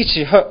吃一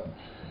起喝，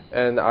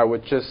 and I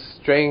would just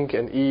drink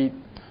and eat,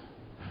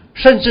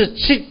 甚至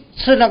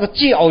吃那个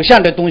祭偶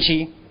像的东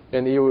西，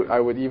 and I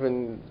would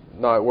even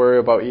not worry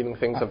about eating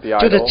things of the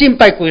就是 idol, 敬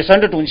拜鬼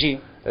神的东西。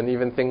 and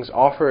even things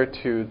offered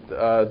to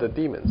the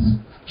demons.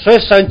 所以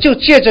神就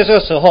借着这个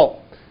时候，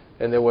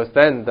 And it was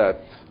then that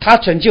他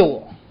拯救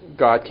我。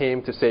 God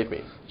came to save me.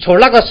 从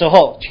那个时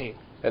候起，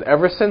 And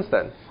ever since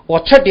then, 我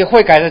彻底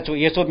悔改在主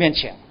耶稣面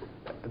前，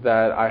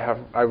 that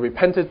I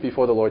repented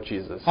before the Lord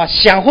Jesus,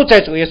 降服在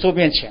主耶稣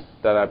面前，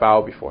 that I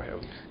bow before Him.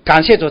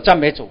 感谢主，赞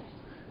美主。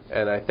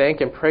 And I thank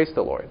and praise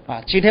the Lord.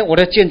 今天我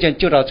的见证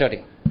就到这里。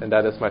 And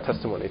that is my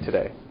testimony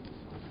today.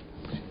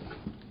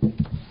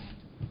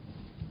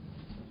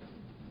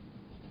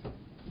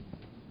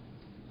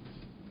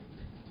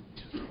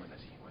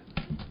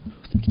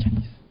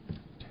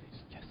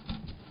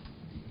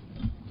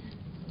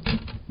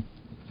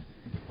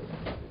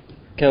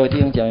 各位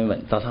弟兄姐妹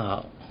们，早上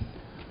好。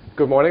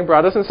Good morning,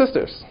 brothers and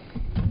sisters.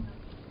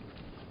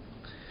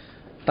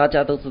 大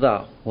家都知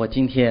道，我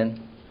今天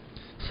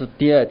是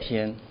第二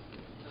天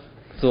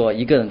做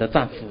一个人的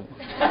丈夫。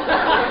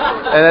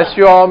And as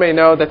you all may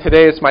know, that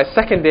today is my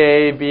second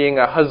day being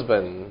a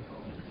husband.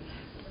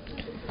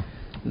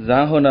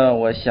 然后呢，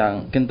我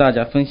想跟大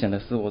家分享的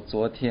是，我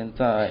昨天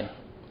在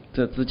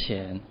这之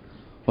前，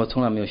我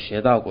从来没有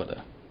学到过的。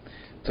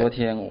昨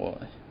天我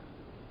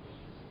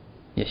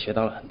也学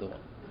到了很多。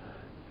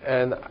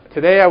And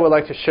today I would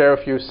like to share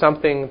with you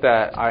something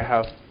that I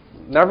have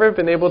never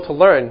been able to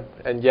learn,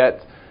 and yet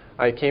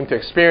I came to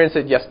experience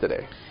it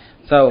yesterday.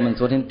 在我们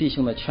昨天弟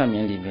兄的劝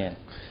勉里面，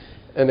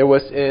 And it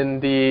was in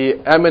the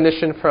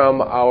admonition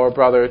from our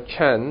brother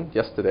Chen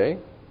yesterday.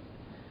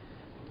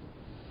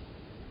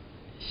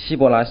 希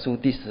伯来书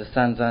第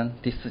13章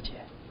第4节。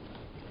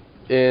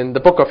In the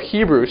book of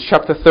Hebrews,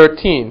 chapter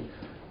 13,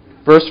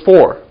 verse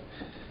 4.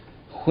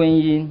 婚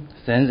姻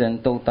人人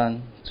都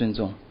当尊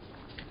重。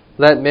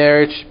Let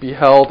marriage be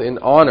held in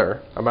honor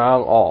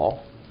among all.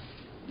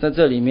 在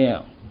这里面，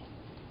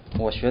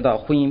我学到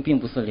婚姻并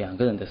不是两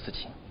个人的事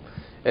情。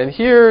And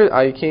here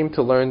I came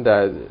to learn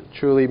that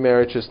truly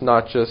marriage is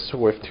not just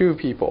with two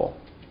people.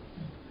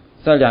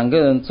 在两个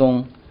人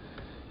中，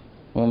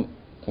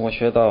我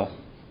学到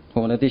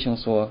我们的弟兄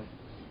说，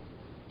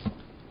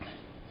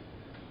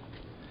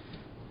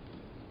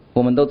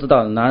我们都知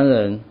道男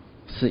人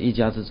是一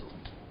家之主。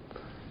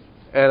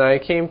And I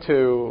came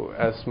to,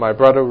 as my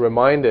brother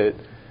reminded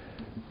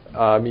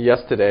me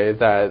yesterday,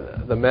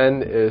 that the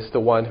man is the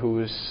one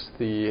who's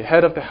the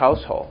head of the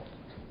household.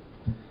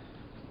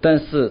 但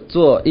是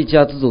做一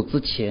家之主之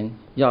前，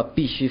要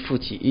必须负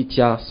起一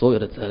家所有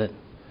的责任。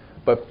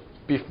But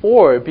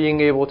before being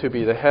able to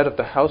be the head of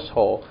the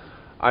household,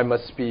 I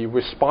must be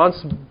able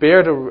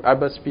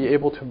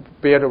to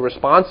bear the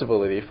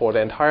responsibility for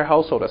the entire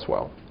household as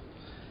well.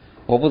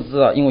 我不知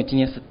道，因为今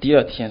天是第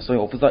二天，所以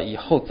我不知道以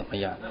后怎么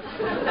样。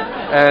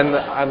And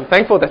I'm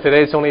thankful that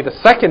today is only the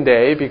second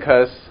day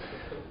because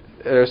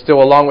there's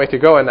still a long way to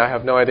go and I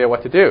have no idea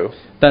what to do.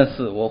 但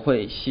是我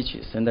会吸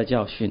取神的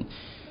教训。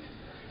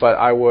But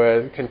I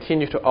would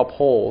continue to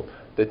uphold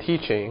the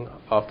teaching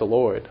of the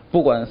Lord.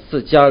 不管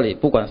是家里，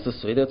不管是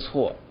谁的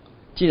错，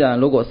既然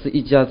如果是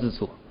一家之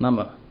主，那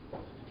么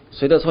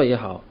谁的错也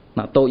好，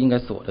那都应该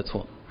是我的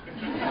错。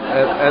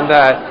And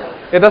that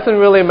it doesn't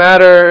really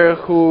matter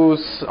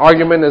whose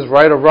argument is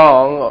right or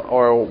wrong,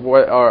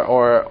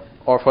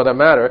 or for that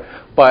matter,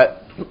 but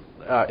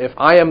if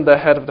I am the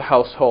head of the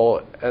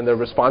household and the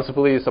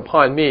responsibility is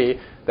upon me,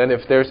 then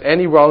if there's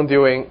any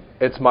wrongdoing,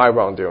 it's my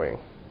wrongdoing.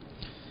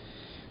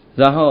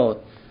 然后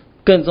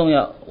更重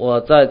要，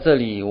我在这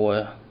里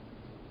我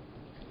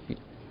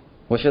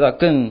学到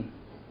更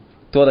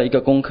多的一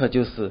个功课，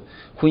就是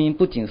婚姻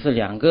不仅是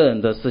两个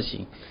人的事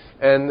情。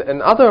And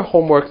another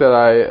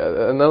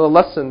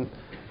lesson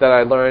that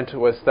I learned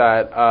was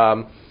that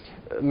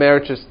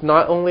marriage is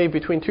not only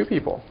between two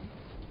people.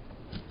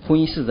 婚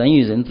姻是人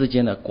与人之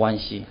间的关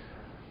系。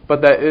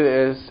But that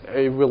it is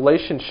a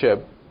relationship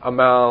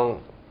among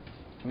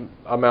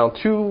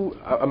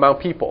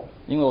people.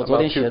 因为我昨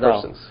天学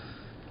到，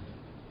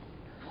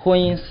婚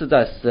姻是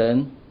在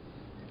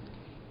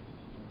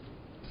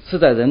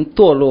人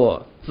堕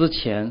落之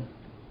前，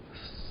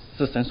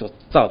是神所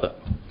造的。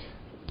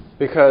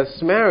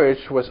Because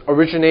marriage was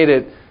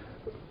originated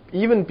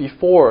even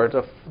before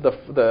the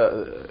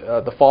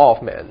fall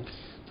of man.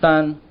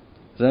 当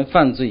人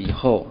犯罪以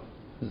后，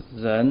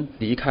人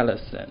离开了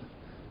神。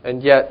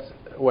And yet,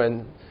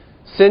 when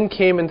sin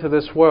came into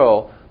this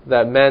world,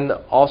 that man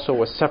also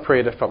was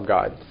separated from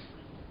God.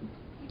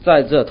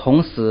 在这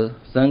同时，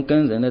人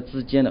跟人的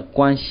之间的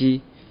关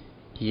系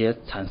也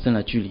产生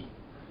了距离。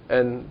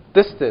And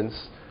distance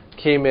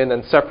came in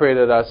and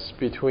separated us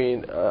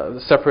between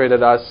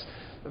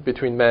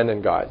man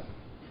and God.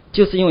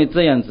 就是因为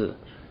这样子，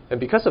 And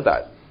because of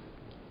that,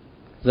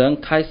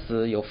 人开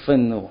始有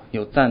愤怒，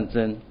有战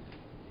争，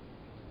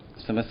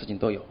什么事情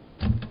都有。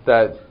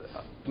that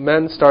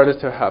men started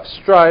to have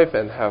strife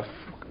and have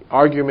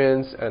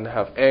arguments and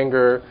have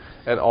anger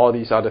and all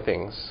these other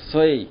things.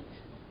 所以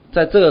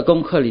在这个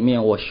功课里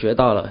面，我学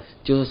到了，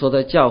就是说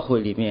在教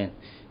会里面，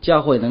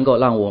教会能够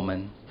让我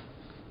们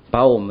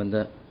把我们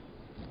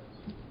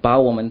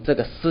这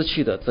个失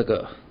去的这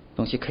个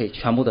东西可以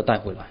全部的带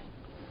回来。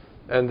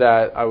And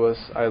that I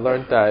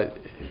learned that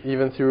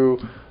even through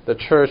the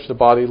church, the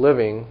body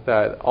living,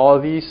 that all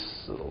these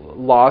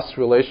lost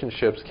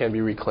relationships can be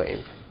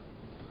reclaimed.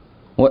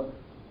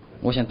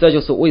 我想这就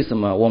是为什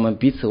么我们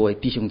彼此为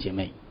弟兄姐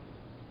妹，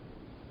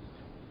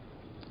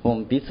我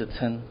们彼此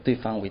称对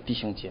方为弟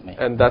兄姐妹。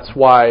And that's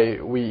why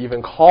we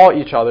even call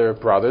each other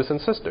brothers and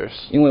sisters.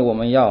 因为我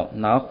们要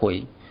拿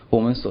回我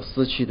们所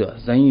失去的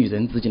人与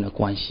人之间的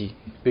关系。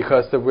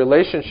Because the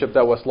relationship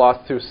that was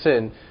lost through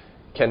sin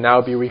can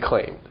now be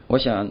reclaimed. 我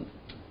想，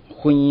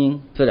婚姻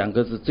这两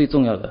个字最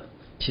重要的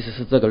其实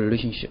是这个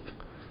relationship，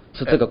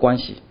 是这个关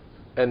系。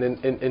And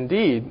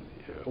indeed,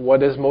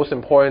 what is most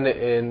important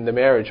in the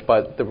marriage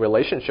but the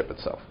relationship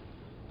itself?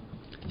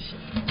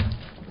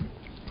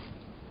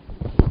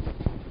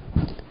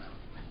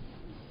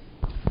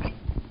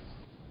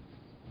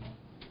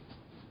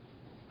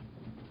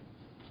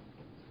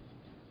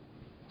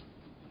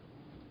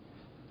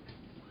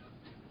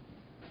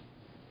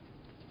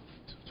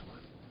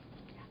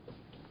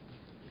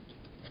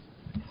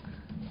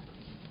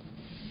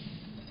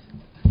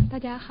 大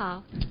家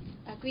好。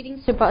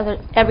Greetings to brother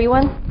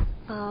everyone.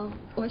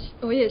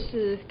 我也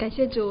是感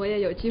谢主，我也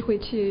有机会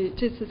去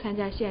这次参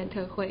加西安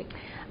特会。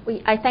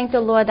I thank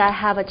the Lord that I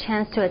have a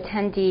chance to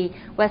attend the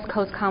West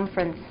Coast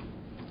Conference.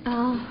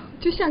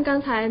 就像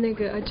刚才那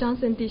个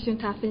Johnson 弟兄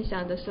他分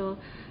享的说，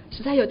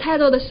实在有太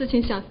多的事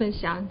情想分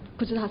享，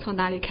不知道从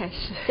哪里开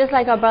始。Just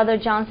like our brother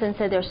Johnson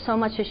said, there's so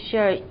much to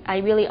share.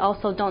 I really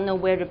also don't know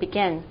where to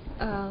begin.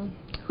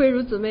 慧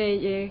茹姊妹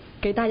也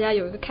给大家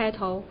有一个开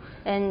头。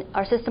And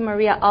our sister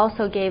Maria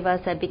also gave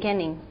us a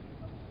beginning.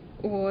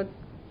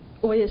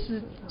 我也是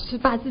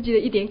把自己的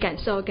一点感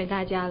受跟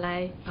大家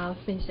来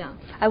分享。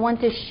I want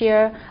to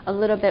share a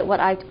little bit what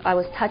I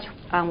was touched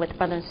with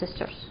brothers and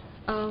sisters.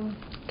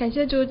 感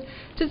谢主，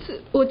这次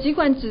我尽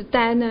管只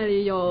待那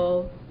里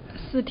有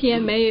4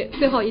天，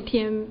最后一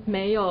天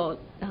没有，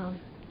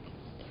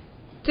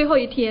最后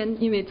一天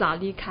因为早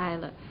离开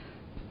了。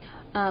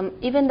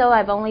Even though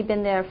I've only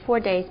been there 4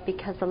 days,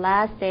 because the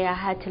last day I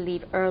had to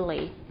leave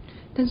early.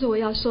 但是我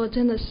要说，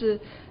真的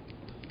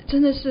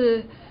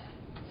是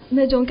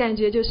那种感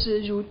觉，就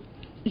是如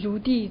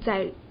地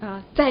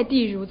在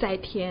地如在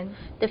天。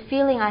The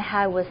feeling I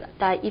had was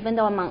that even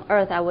though I'm on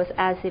earth, I was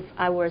as if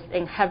I was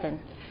in heaven.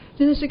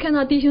 真的是看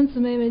到弟兄姊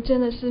妹们，真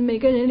的是每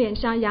个人脸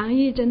上洋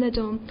溢着那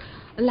种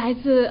来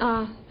自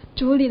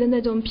主里的那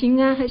种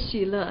平安和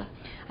喜乐。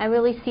I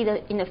really see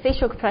that in the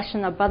facial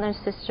expression of brothers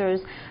and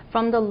sisters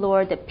from the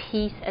Lord, the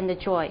peace and the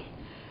joy.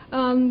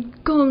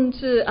 共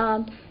是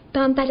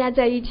当大家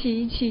在一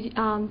起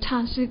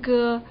唱诗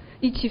歌，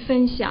一起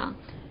分享。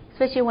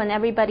Especially when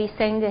everybody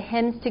sang the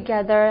hymns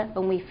together,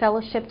 when we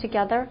fellowship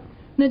together.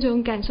 那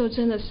种感受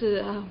真的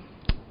是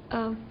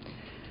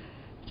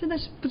真的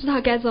是不知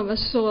道该怎么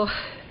说。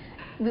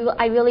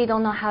I really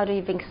don't know how to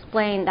even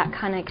explain that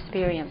kind of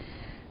experience.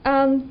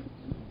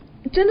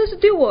 真的是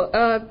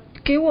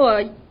给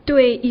我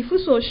对以弗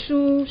所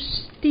书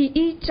第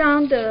1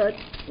章的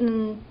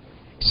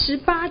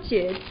18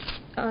节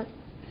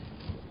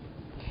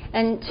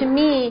And to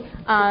me,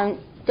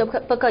 the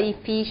book of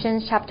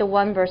Ephesians, chapter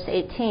 1, verse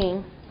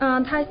 18.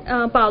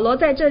 保罗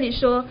在这里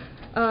说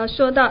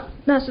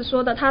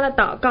到他的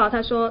祷告，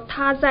他说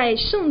他在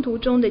圣徒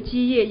中的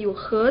基业有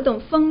何等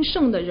丰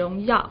盛的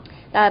荣耀。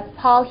That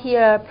Paul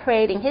here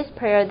prayed in his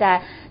prayer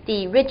that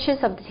the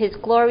riches of his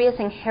glorious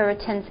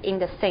inheritance in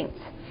the saints.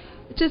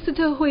 这次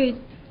特会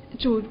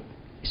主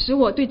使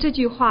我对这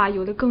句话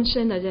有了更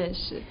深的认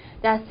识。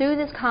That through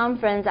this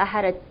conference I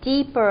had a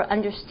deeper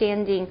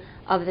understanding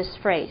of this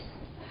phrase.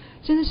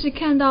 真的是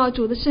看到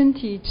主的身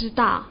体之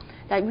大。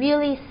That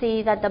really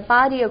see that the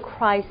body of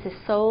Christ is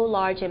so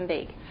large and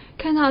big.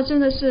 看到真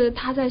的是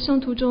他在圣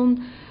徒中，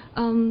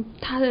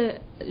他的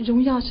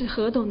荣耀是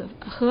何等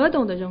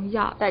的荣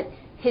耀。That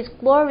His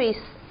glory is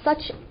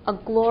such a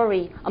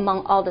glory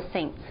among all the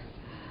saints.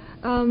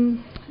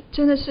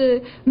 真的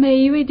是每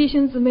一位弟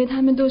兄姊妹，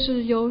他们都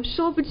是有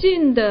说不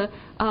尽的，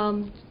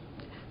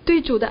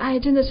对主的爱，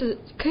真的是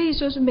可以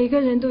说是每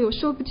个人都有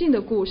说不尽的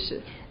故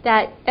事。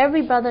That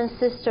every brother and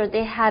sister,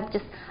 they have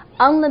just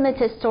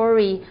unlimited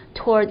story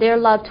toward their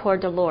love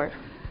toward the Lord.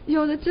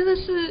 有的真的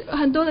是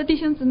很多的弟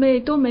兄姊妹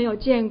都没有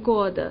见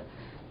过的。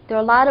There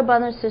are a lot of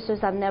brothers and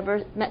sisters I've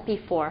never met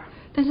before.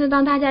 但是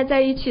当大家在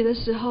一起的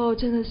时候，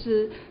真的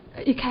是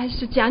一开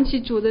始讲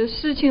起主的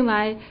事情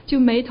来就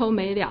没头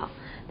没了。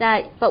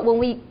But when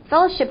we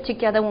fellowship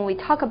together, when we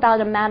talk about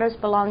the matters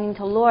belonging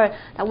to Lord,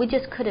 that we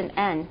just couldn't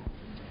end.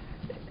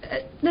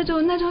 那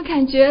种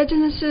感觉真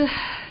的是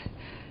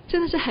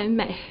很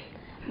美。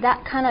That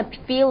kind of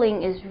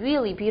feeling is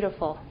really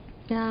beautiful.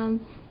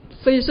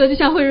 所以说，就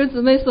像慧茹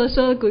姊妹所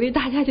说的，鼓励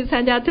大家去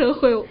参加特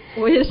会，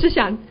我也是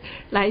想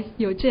来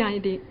有这样一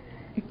点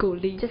鼓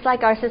励。Just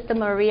like our sister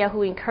Maria,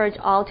 who encouraged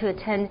all to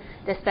attend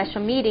the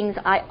special meetings,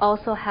 I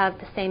also have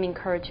the same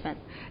encouragement.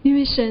 因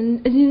为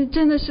神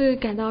真的是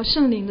感到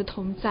圣灵的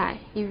同在。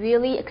You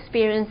really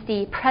experience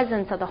the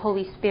presence of the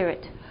Holy Spirit.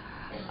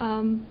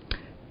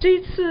 这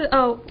一次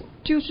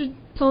就是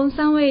从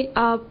3位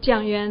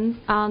讲员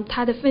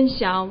他的分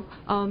享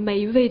每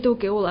一位都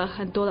给我了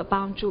很多的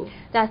帮助。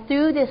That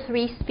through the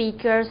 3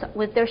 speakers,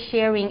 with their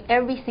sharing,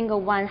 every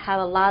single one have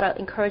a lot of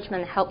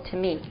encouragement and help to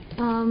me.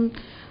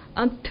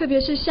 特别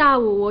是下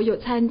午我有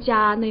参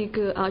加那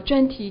个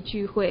专题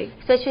聚会。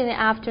Especially in the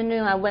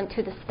afternoon, I went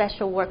to the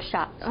special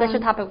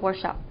topic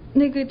workshop.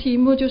 那个题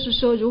目就是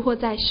说如何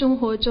在生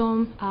活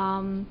中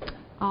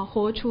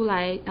活出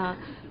来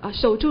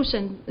守住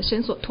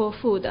神所托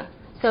付的。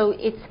So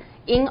it's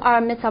in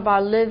our midst of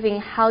our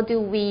living, how do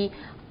we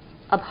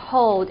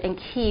uphold and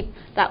keep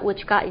that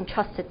which God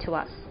entrusted to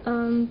us?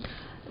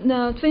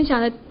 那分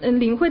享的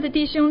领会的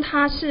弟兄，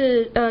他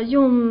是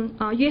用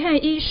约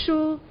翰一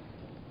书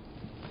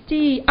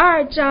第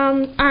2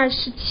章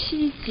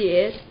27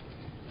节。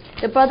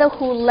The brother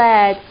who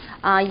led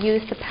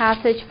used the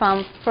passage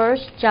from 1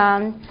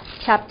 John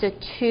chapter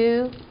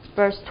 2,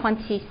 verse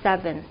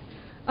 27.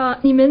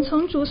 你们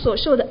从主所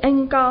受的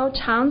恩膏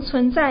常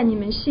存在你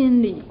们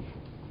心里，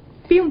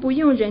并不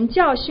用人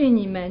教训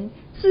你们，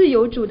自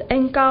有主的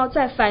恩膏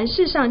在凡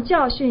事上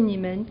教训你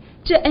们。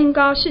这恩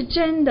膏是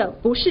真的，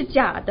不是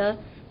假的。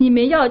你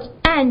们要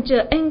按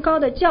着恩膏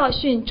的教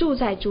训住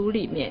在主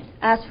里面。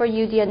 As for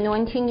you, the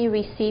anointing you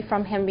receive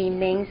from him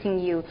remains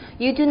in you.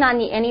 You do not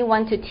need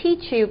anyone to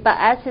teach you, but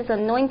as his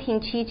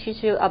anointing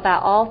teaches you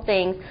about all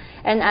things,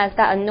 and as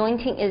that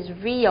anointing is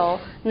real,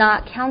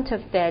 not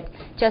counterfeit,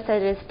 just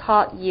as it is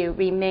taught you,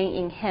 remain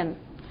in him.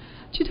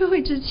 去特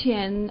会之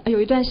前有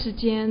一段时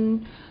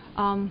间，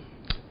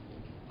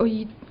我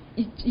一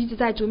直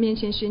在主面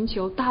前寻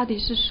求，到底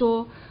是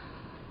说，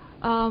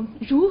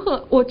如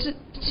何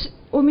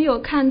我们有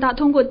看到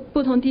通过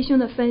不同弟兄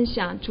的分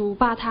享，主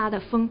把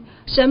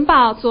神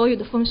把所有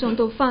的丰盛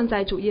都放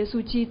在主耶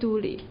稣基督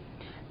里。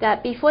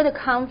That before the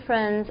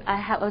conference,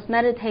 was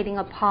meditating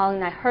upon,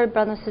 and I heard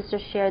brothers and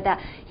sisters share that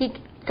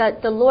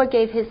the Lord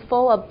gave His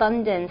full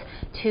abundance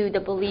to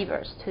the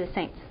believers, to the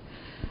saints.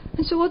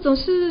 但是我总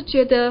是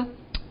觉得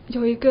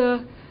有一个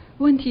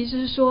问题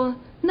是说，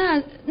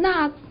那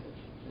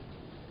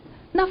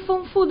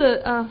丰富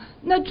的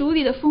那主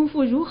里的丰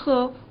富如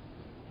何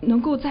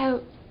能够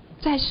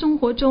在生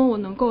活中我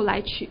能够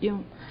来取用？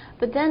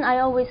 But then I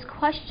always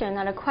question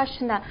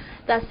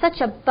that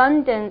such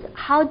abundance,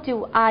 how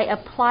do I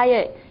apply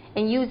it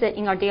and use it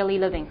in our daily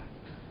living?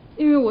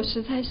 因为我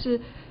实在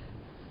是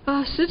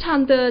时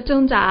常的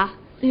挣扎，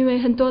因为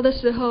很多的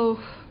时候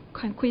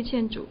很亏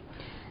欠主。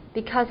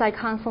Because I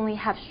constantly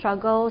have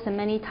struggles and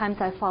many times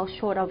I fall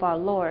short of our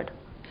Lord.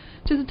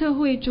 这次特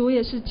会主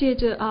也是借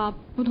着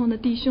不同的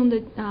弟兄的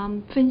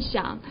分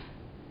享。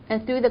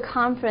And through the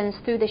conference,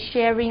 through the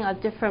sharing of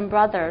different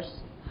brothers,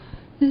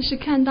 是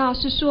看到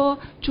是说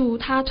主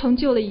他成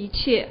就了一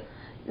切。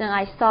Then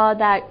I saw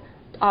that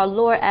our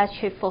Lord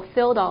actually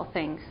fulfilled all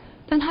things.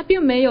 但他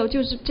并没有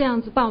就是这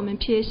样子把我们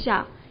撇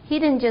下。He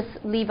didn't just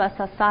leave us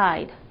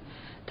aside.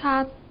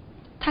 他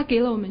给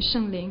了我们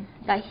圣灵。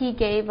That He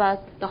gave us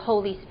the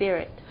Holy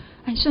Spirit.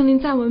 圣灵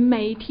在我们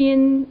每一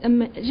天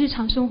日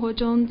常生活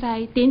中，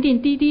在点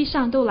点滴滴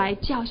上都来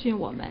教训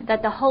我们。That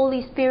the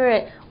Holy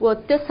Spirit will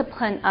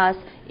discipline us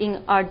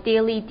in our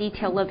daily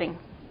detailed living.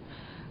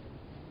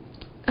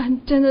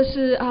 真的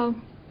是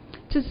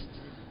这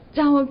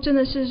让我真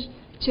的是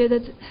觉得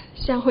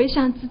想回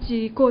想自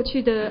己过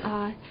去的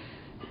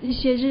一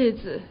些日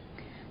子。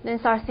Then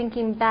start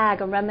thinking back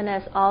and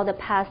reminisce all the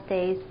past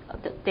days,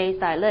 the days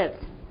that I lived.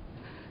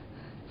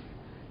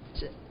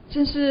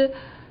 真是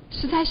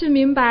实在是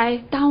明白，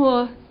当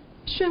我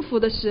顺服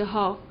的时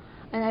候。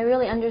And I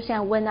really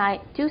understand when I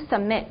do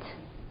submit.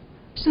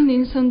 圣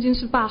灵曾经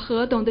是把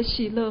何等的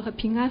喜乐和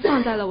平安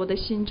放在了我的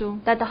心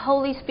中。That the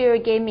Holy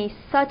Spirit gave me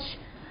such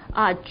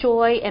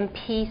joy and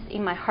peace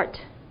in my heart.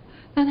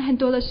 但很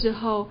多的时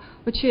候，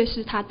我却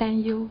是他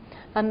担忧。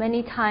But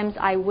many times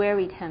I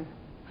worried Him.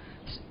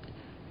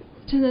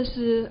 真的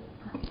是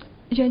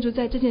愿主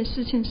在这件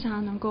事情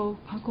上能够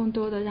更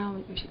多的让我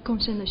更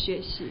深的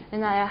学习。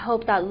And I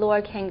hope that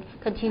Lord can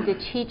continue to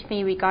teach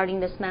me regarding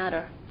this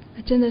matter.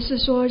 真的是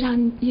说，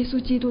让耶稣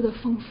基督的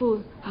丰富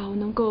我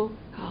能够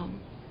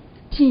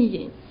浸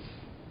淫，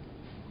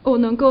我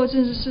能够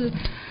真的是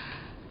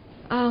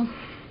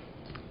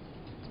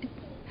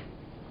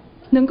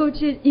能够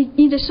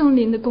依着圣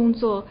灵的工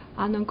作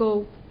能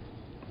够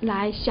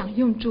来享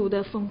用主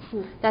的丰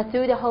富。That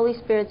through the Holy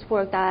Spirit's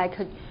work, that I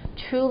could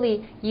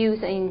truly use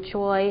and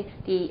enjoy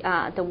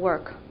the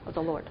work of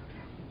the Lord.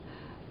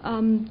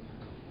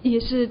 也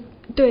是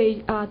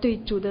对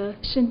主的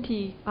身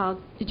体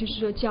也就是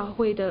说教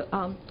会的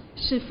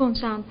侍奉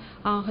上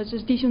和是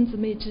弟兄姊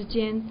妹之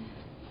间。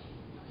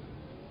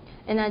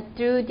And that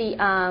through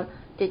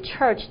the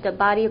church, the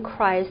body of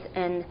Christ,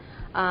 and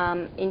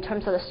in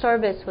terms of the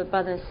service with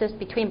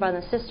between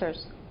brothers and sisters.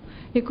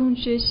 也更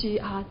学习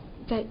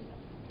在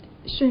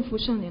顺服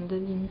圣灵的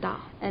引导。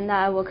And that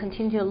I will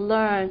continue to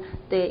learn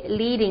the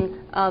leading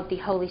of the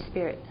Holy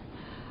Spirit.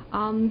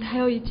 还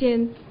有一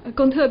件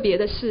更特别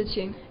的事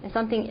情。And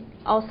something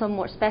also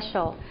more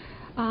special.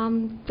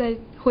 在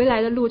回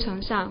来的路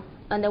程上。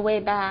On the way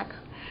back.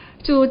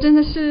 主真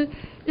的是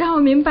让我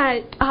明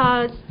白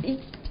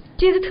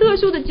借着特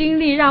殊的经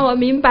历，让我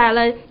明白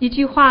了一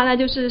句话，那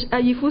就是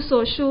以弗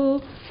所书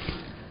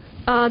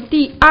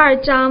第2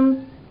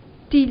章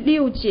第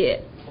6节。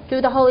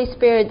Through the Holy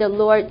Spirit, the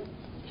Lord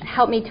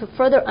helped me to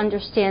further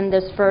understand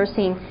this verse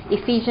in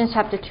Ephesians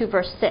chapter 2,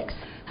 verse 6.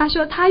 他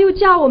说：“他又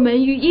叫我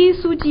们与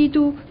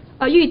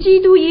基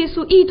督耶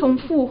稣一同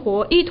复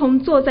活，一同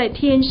坐在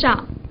天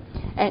上。”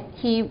 And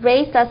He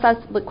raised us up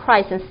with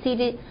Christ and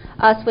seated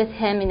us with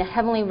Him in the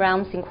heavenly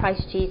realms in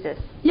Christ Jesus.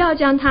 要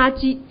将他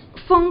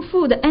丰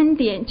富的恩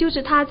典，就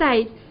是他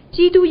在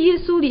基督耶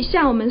稣里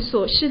向我们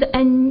所施的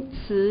恩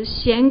慈，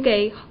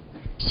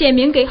显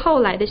明给后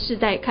来的世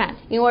代看。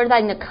In order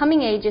that in the coming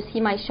ages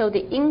He might show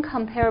the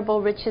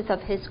incomparable riches of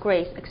His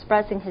grace,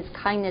 expressing His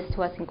kindness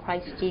to us in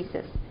Christ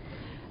Jesus.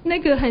 那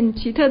个很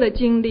奇特的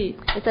经历。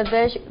It's a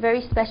very,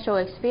 very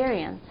special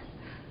experience.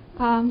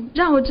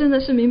 让我真的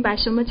是明白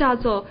什么叫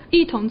做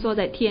一同坐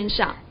在天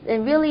上。It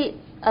really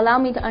allowed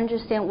me to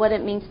understand what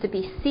it means to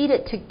be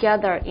seated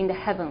together in the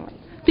heavenly.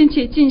 并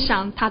且欣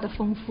赏他的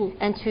丰富。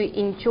And to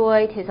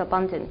enjoy His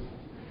abundance.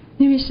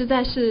 因为实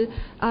在是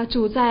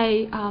主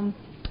在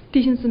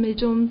弟兄姊妹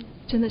中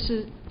真的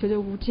是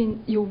就是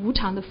有无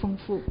常的丰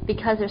富。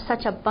Because there's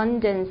such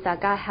abundance that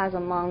God has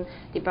among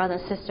the brothers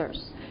and sisters.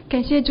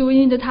 感谢主，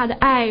因着他的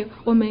爱，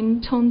我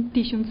们称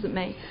弟兄姊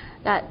妹。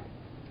That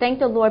thank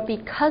the Lord,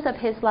 because of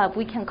His love,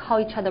 we can call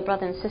each other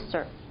brother and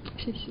sister.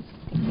 谢谢。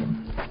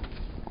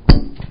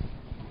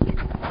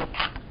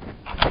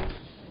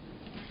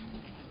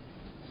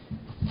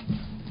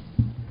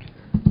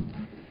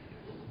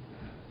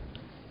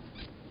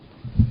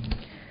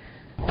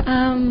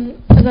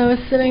As I was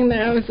sitting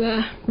there, I was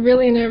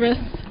really nervous.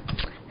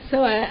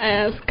 So I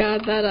asked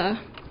God that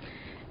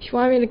if you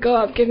want me to go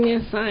up, give me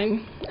a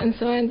sign. And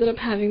so I ended up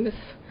having this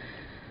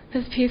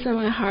peace in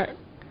my heart.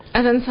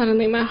 And then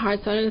suddenly my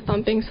heart started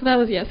thumping. So that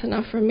was yes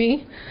enough for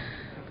me.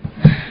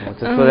 我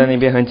坐在那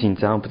边很紧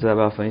张，不知道要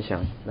不要分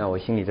享。那我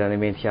心里在那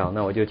边跳，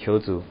那我就求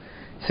主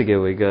赐给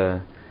我一个，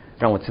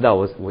让我知道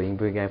我应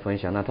不应该分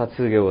享。那他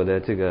赐给我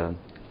的这个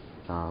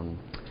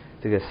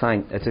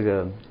sign，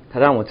他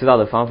让我知道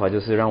的方法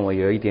就是让我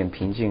有一点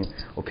平静。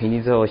我平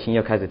静之后，心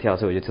又开始跳，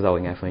所以我就知道我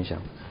应该分享。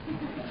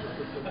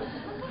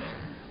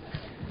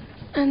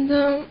And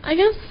I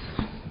guess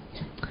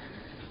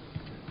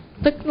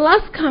the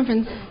last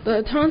conference,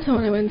 the Toronto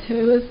one I went to,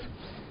 it was,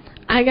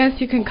 I guess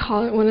you can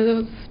call it one of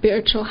those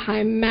spiritual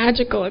high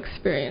magical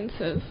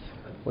experiences.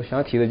 我想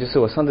要提的就是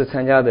我上次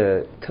参加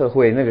的特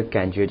会，那个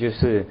感觉就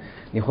是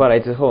你回来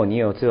之后，你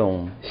有这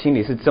种心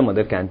里是这么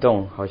的感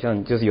动，好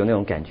像就是有那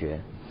种感觉。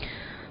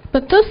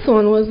But this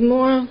one was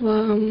more of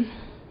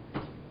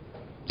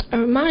a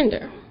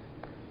reminder.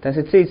 但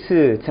是这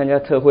次参加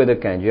特会的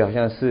感觉好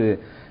像是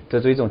得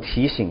出一种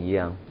提醒一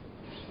样。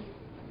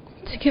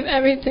To give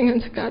everything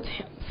into God's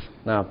hands.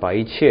 那把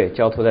一切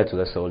交托在主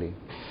的手里。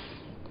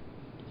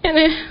And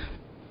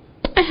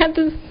I had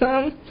this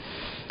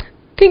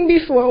thing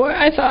before where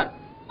I thought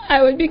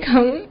I would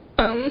become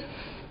a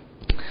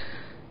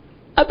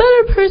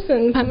better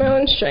person by my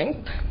own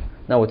strength.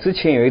 那我之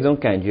前有一种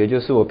感觉，就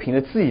是我凭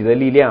着自己的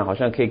力量，好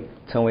像可以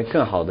成为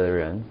更好的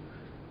人。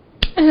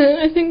And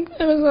I think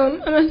there was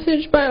a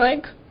message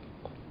by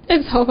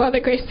it's all by the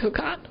grace of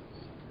God.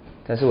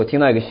 但是我听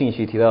到一个信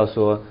息提到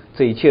说，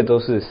这一切都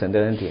是神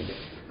的恩典。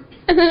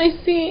And then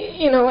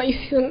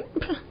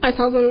I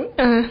saw some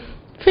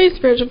very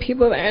spiritual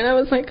people there, and I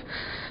was like,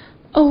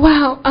 oh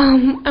wow,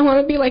 I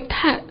want to be like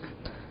that.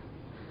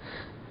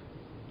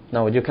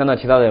 那我就看到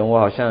其他的人，我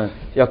好像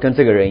要跟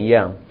这个人一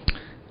样。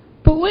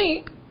But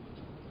wait,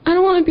 I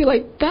don't want to be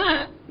like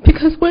that,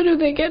 because where do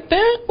they get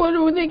that? Where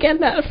do they get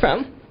that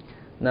from?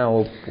 那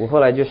我后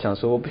来就想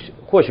说，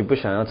或許不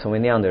想要成为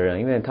那样的人，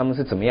因为他们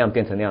是怎么样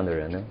变成那样的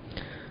人呢？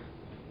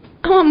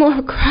 I want more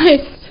of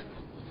Christ.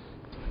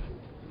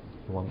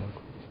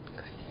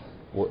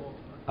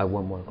 I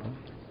want more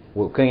Christ.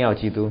 我更要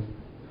基督。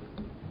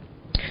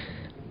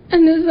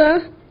And there's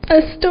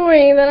a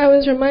story that I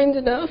was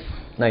reminded of.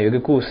 那有一个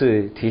故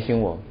事提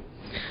醒我。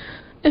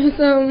It was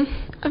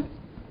a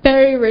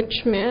very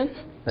rich man.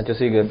 那就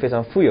是一个非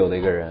常富有的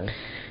一个人。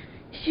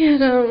He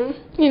had a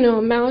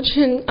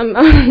mansion, a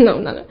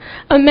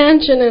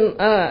mansion and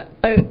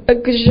a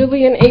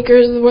gajillion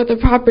acres worth of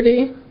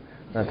property.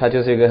 那他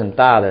就是一个很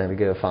大的一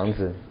个房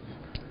子。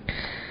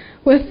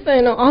With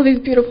all these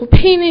beautiful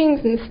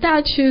paintings and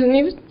statues, and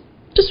he was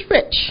just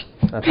rich.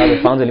 那他的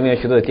房子里面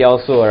有许多的雕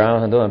塑，然后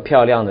很多很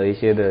漂亮的一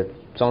些的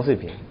装饰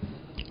品，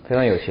非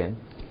常有钱。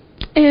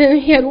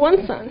And he had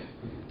one son.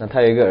 那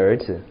他有一个儿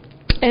子。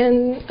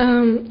And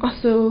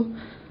also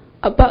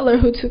a butler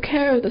who took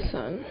care of the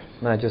son.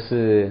 那就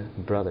是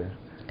brother.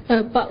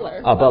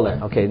 Butler.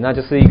 butler. 那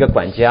就是一个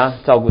管家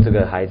照顾这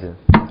个孩子。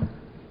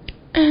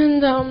And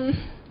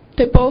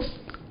they both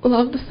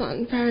loved the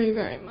son very,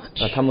 very much.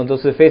 那他们都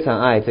是非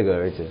常爱这个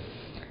儿子。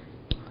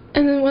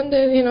And then one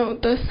day,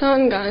 the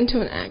son got into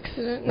an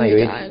accident and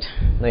he died.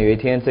 那有一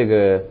天，这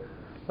个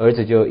儿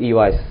子就意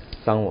外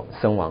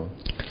身亡。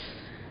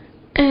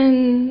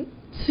And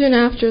soon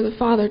after, the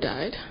father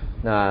died.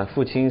 那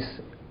父亲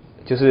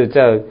就是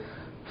在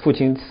父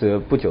亲死了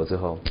不久之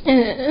后。And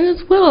in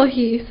his will,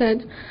 he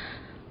said,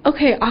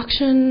 "Okay,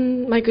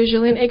 auction my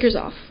gajillion acres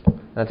off."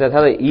 那在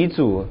他的遗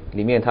嘱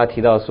里面，他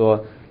提到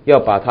说要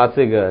把他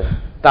这个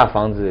大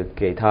房子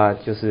给他，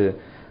就是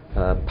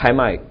拍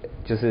卖，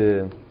就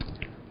是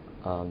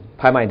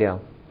拍卖掉。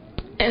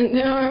And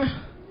there are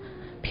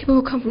people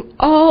who come from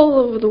all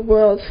over the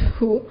world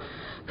who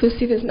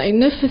see these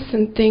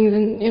magnificent things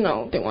and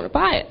they want to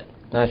buy it.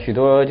 那许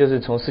多就是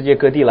从世界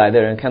各地来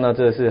的人看到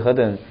这是何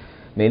等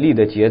美丽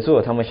的杰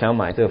作，他们想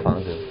买这个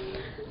房子。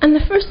And the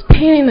first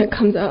painting that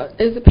comes out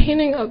is a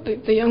painting of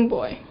the young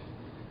boy.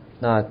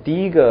 那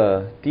第一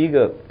个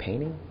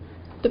painting?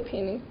 The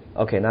painting.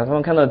 OK， 那他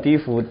们看到第一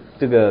幅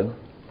这个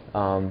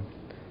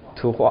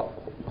图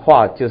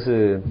画就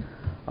是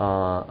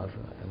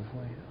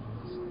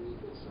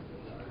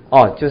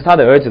就是他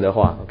的儿子的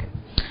画。OK。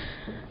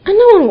And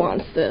no one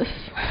wants this.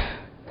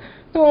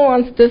 No one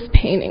wants this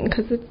painting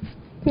because it's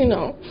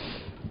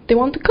they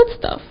want the good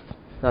stuff.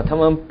 那他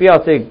们不要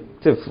这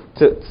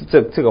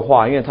个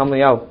画，因为他们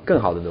要更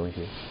好的东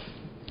西。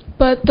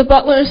But the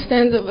butler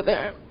stands over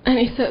there and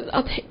he says,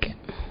 "I'll take it."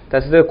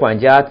 但是这个管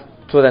家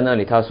坐在那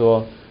里，他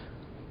说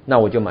那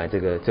我就买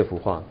这幅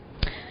画。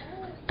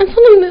And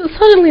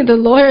suddenly the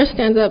lawyer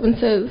stands up and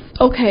says,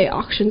 "Okay,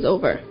 auction's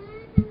over."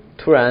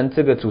 突然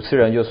这个主持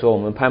人就说我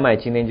们拍卖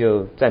今天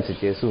就暂时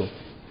结束。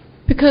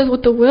Because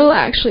what the will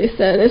actually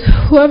said is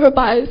whoever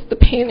buys the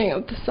painting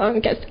of the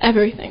sun gets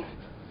everything.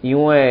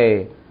 因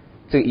为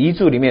这个遗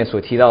嘱里面所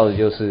提到的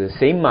就是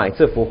谁买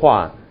这幅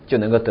画就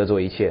能够得着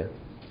一切。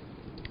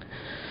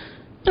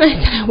And I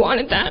said I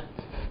wanted that.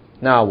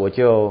 那我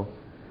就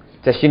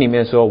在心里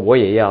面说我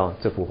也要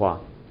这幅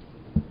画。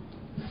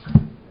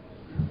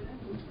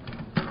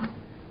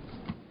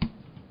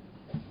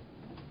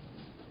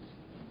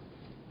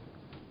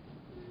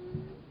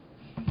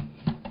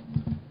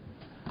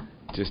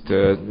Just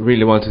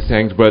really want to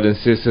thank the brothers and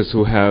sisters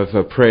who have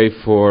prayed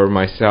for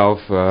myself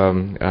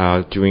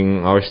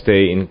during our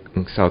stay in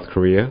South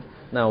Korea.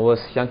 那我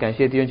想感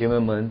谢弟兄姐妹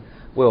们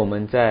为我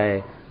们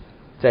在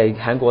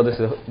韩国的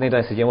时候那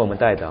段时间为我们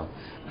代祷。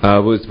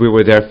We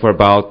were there for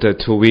about 2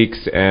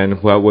 weeks, and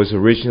what was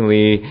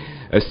originally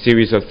a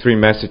series of 3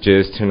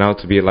 messages turned out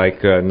to be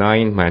like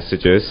 9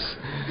 messages.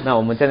 那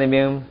我们在那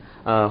边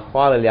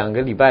花了2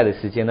个礼拜的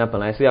时间，那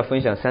本来是要分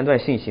享3段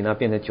信息，那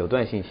变成9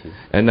段信息。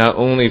And not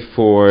only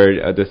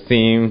for the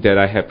theme that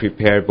I had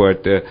prepared,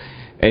 but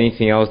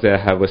anything else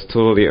that I was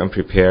totally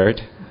unprepared.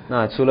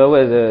 那除了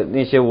为了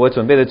那些我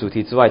准备的主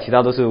题之外，其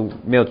他都是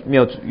没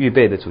有预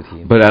备的主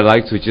题。But I'd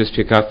like to just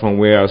pick up from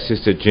where our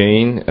sister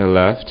Jane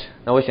left.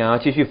 那我想要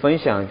继续分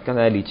享刚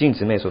才李静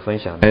姊妹所分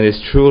享的。And it's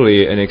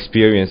truly an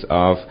experience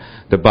of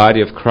the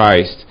body of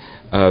Christ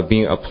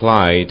being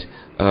applied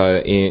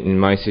in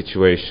my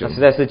situation. 实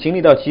在是经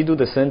历到基督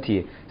的身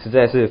体，实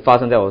在是发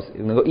生在我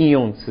能够应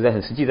用，实在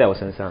很实际在我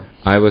身上。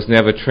I was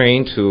never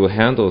trained to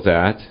handle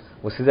that.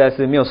 我实在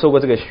是没有受过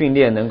这个训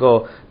练，能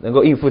够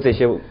应付这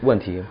些问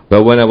题。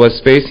But when I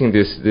was facing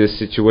this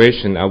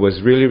situation, I was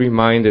really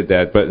reminded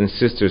that brothers and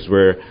sisters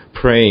were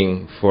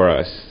praying for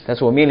us. 但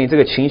是我面临这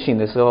个情形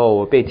的时候，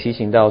我被提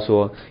醒到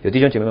说，有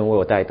弟兄姐妹们为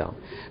我代祷。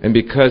And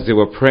because they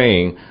were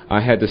praying, I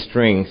had the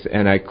strength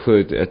and I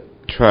could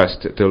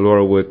trust the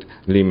Lord would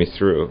lead me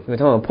through. 因为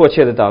他们迫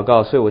切的祷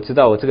告，所以我知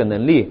道我这个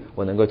能力，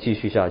我能够继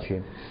续下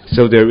去。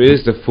So there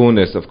is the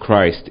fullness of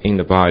Christ in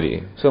the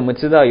body. 所以我们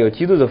知道有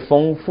基督的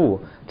丰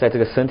富在这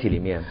个身体里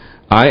面。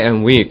I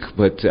am weak,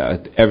 but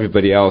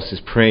everybody else is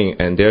praying,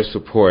 and their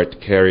support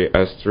carry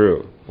us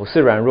through. 我是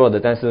软弱的，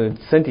但是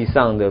身体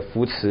上的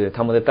扶持，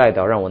他们的代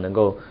祷，让我能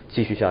够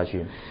继续下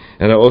去。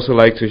And I also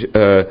like to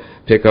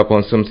pick up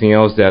on something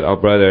else that our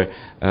brother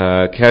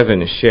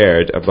Kevin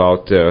shared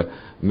about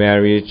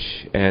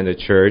marriage and the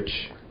church.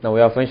 那我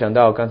要分享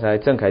到刚才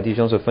郑凯弟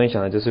兄所分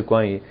享的，就是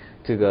关于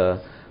这个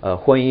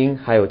婚姻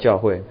还有教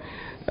会。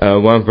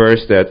One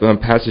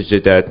passage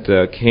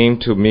that came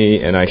to me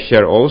and I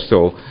shared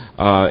also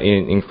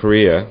in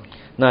Korea.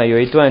 那有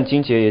一段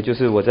经节，也就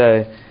是我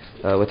在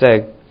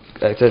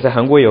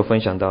韩国有分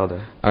享到的。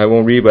I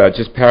won't read, but I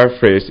just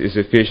paraphrase. Is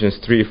Ephesians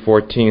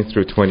 3:14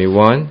 through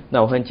 21.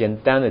 那我很简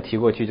单的提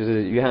过去，就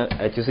是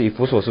就是以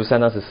弗所书3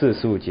章14、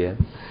15节。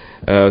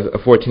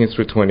14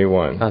 through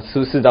 21.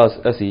 14到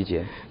21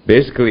节。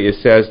Basically, it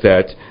says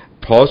that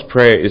Paul's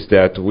prayer is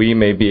that we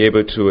may be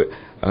able to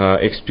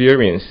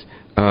experience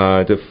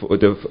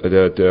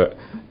the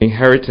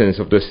inheritance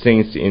of the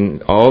saints in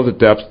all the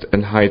depth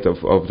and height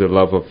of the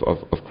love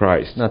of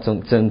Christ. 那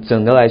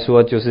整的来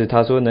说，就是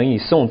他说能以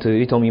圣徒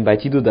一同明白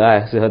基督的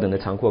爱是何等的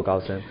长阔高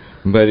深。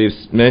But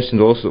it's mentioned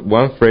also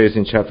one phrase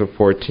in chapter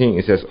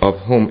 14. It says, "Of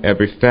whom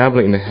every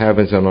family in the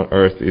heavens and on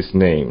earth is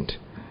named."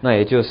 那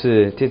也就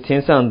是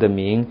天上的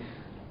名，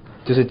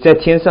就是在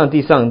天上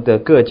地上的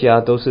各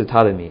家都是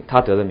他的名，他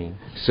得的名。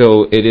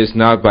So it is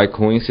not by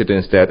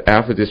coincidence that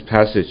after this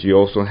passage you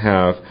also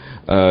have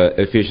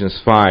Ephesians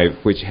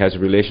 5, which has a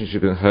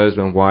relationship with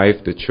husband,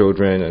 wife, the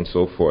children, and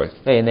so forth.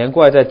 那也难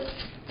怪在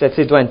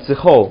这段之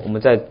后，我们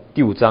在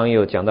第5章也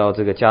有讲到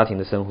这个家庭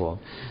的生活。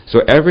So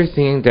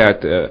everything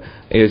that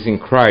is in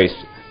Christ,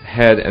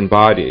 head and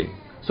body.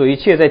 所以一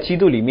切在基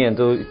督里面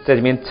都在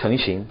这边成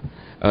型。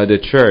The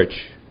church.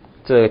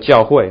 这个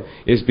教会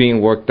is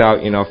being worked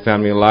out in our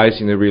family lives,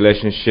 in the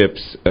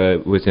relationships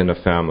within the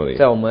family.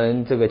 在我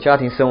们这个家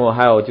庭生活，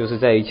还有就是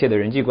在一切的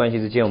人际关系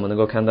之间，我们能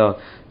够看到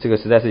这个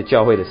实在是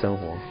教会的生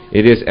活。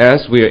It is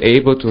as we are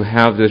able to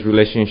have this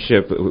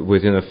relationship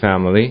within the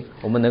family,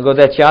 我们能够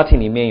在家庭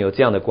里面有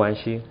这样的关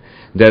系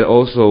that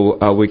also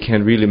we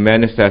can really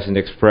manifest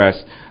and express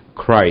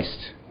Christ.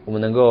 我们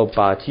能够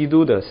把基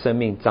督的生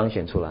命彰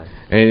显出来。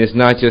And it's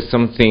not just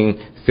something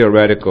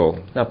theoretical.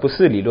 那不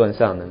是理论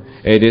上的。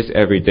It is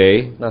every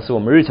day. 那是我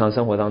们日常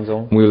生活当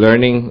中。We're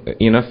learning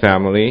in a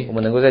family. 我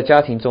们能够在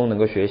家庭中能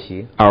够学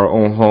习。Our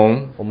own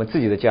home. 我们自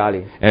己的家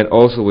里。And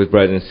also with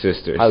brothers and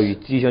sisters. 还有与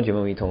弟兄姐妹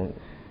们一同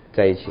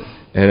在一起。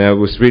And I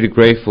was really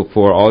grateful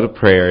for all the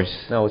prayers.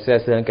 那我实在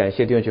是很感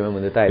谢弟兄姐妹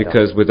们的代祷。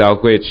Because without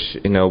which,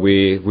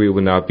 we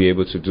would not be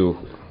able to do.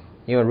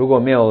 因为如果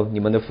没有你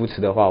们的扶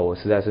持的话，我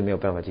实在是没有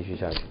办法继续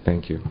下去。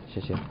Thank you.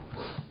 谢谢。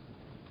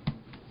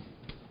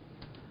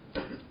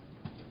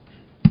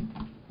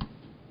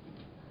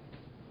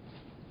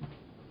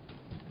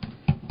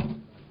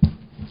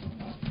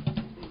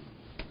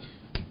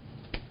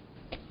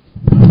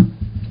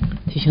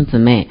兄姊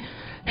妹，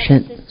 Brothers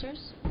神 and sisters,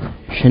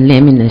 神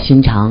怜悯的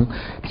心肠，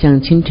像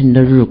清晨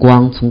的日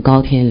光从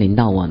高天临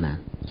到我们。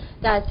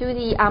 that through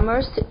the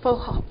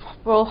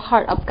merciful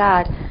heart of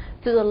God,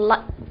 through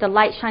the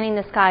light shining in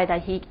the sky,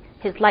 that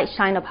His light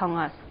shine upon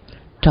us.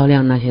 照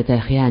亮那些在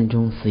黑暗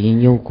中死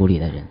因幽谷里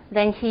的人，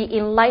 Then He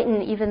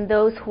enlightened even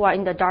those who are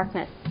in the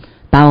darkness.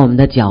 把我们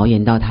的脚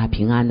引到他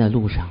平安的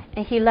路上。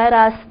 And He led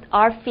us,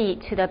 our feet,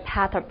 to the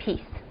path of peace.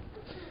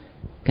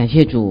 感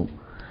谢主，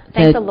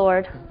 Thank the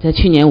Lord. 在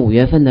去年5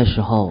月份的时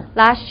候，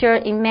 Last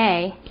year in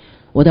May,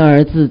 我的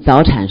儿子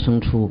早产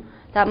生出，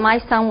 that my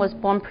son was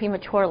born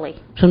prematurely.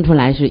 生出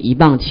来是1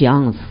磅7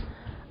盎司，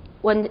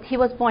 When he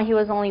was born, he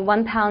was only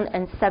 1 pound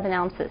and 7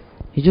 ounces.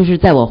 也就是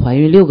在我怀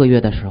孕6个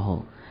月的时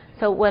候，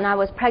 So when I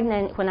was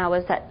pregnant, when I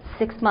was at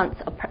 6 months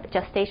of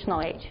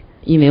gestational age,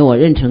 因为我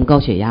妊娠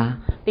高血压，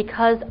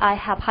 because I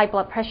have high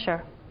blood pressure,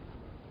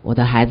 我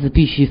的孩子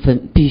必须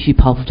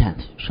剖腹产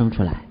生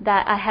出来。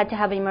 that I had to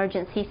have an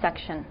emergent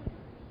C-section.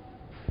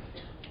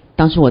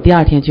 当时我第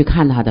2天去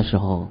看他的时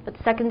候， But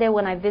the second day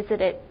when I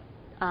visited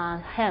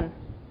him,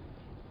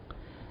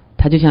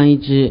 他就像一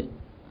只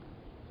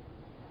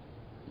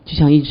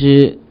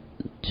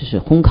就是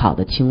烘烤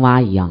的青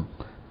蛙一样，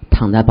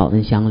躺在保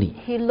温箱里。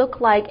 he looked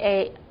like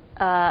a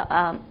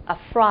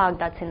frog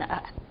that's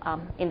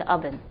in the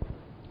oven.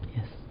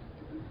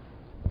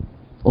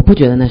 我不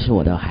觉得那是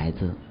我的孩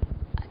子，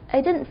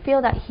 I didn't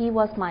feel that he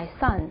was my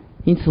son,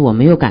 因此我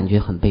没有感觉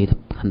很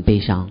悲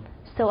伤。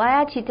 so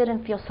I actually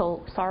didn't feel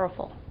so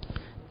sorrowful.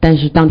 但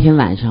是当天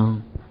晚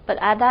上， But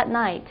at that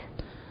night,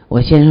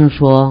 我先生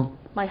说，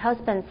 my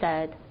husband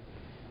said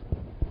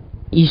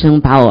医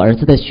生把我儿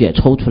子的血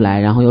抽出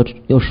来，然后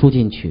又输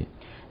进去。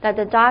 that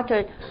the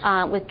doctor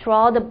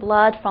withdraw the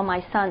blood from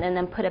my son and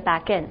then put it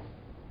back in.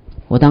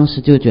 我当时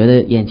就觉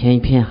得眼前一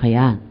片黑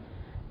暗。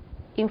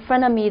 In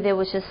front of me, there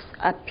was just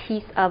a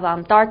piece of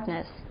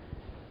darkness.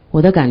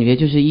 我的感觉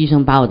就是医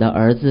生把我的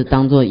儿子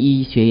当作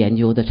医学研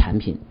究的产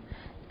品。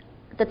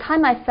 The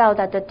time I felt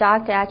that the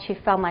doctor actually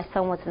felt my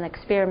son was an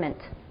experiment.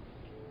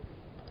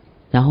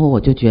 然后我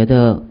就觉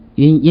得，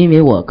因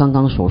为我刚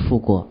刚手术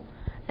过，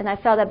 And I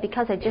felt that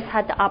because I just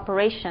had the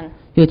operation,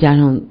 又加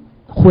上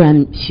忽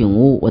然醒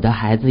悟，我的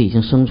孩子已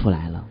经生出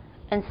来了，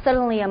 and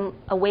suddenly I'm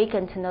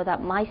awakened to know that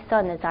my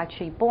son is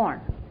actually born,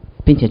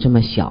 并且这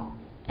么小，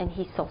 and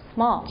he's so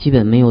small. 基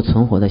本没有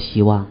存活的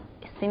希望。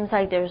 It seems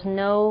like there's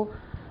no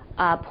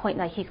point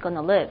that he's going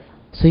to live.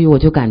 所以我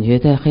就感觉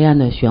在黑暗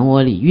的漩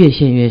涡里越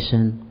陷越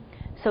深。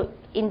 So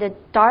in the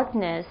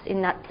darkness,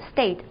 in that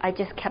state, I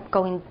just kept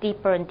going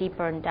deeper and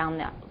deeper and down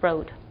that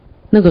road.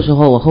 那个时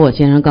候，我和我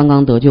先生刚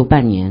刚得救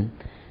半年，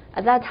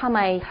 At that time,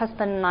 my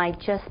husband and I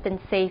just been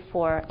saved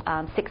for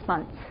 6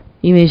 months.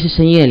 因为是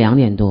深夜2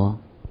点多，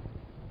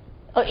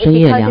 深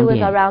夜 Because it 2 was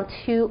点， around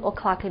 2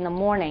 o'clock in the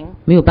morning,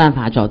 没有办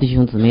法找弟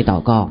兄姊妹祷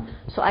告，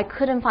 so I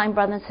couldn't find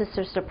brothers and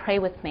sisters to pray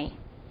with me.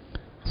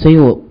 所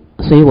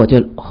以我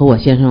就和我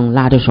先生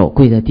拉着手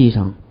跪在地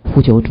上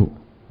呼求主。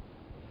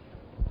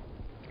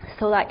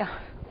 So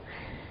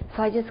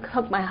I just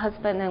took my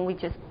husband and we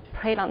just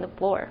prayed on the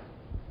floor.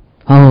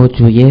 哦，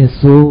主耶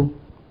稣，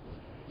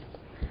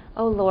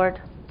 Oh Lord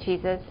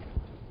Jesus.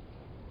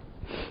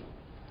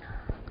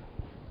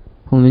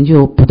 我们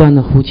就不断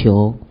的呼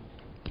求，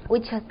 We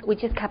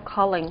just kept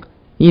calling,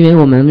 因为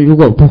我们如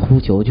果不呼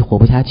求，就活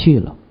不下去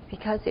了。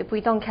 because if we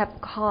don't kept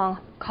call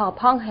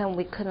upon him,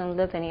 we couldn't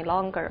live any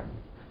longer.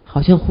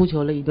 好像呼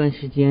求了一段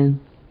时间，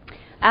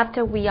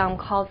 After we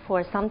called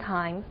for some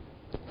time,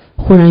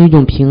 忽然有一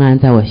种平安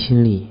在我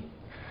心里，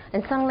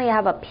 and suddenly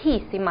I have a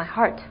peace in my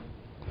heart.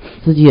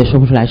 自己也说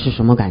不出来是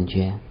什么感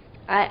觉，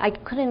 I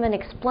couldn't even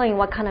explain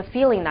what kind of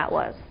feeling that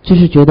was. 就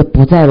是觉得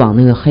不再往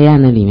那个黑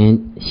暗的里面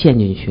陷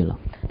进去了。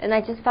 And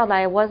I just felt that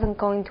I wasn't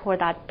going toward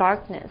that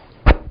darkness.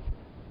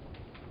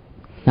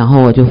 然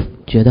后我就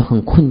觉得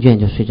很困倦，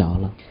就睡着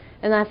了。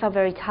 And I felt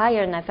very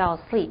tired and I fell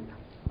asleep.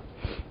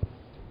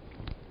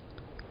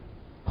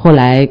 后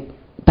来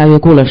大约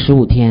过了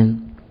15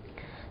天，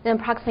 Then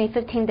approximately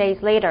 15 days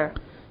later,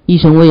 医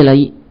生为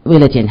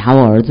了检查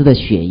我儿子的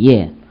血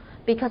液，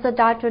 because the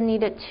doctor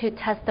needed to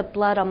test the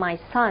blood on my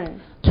son,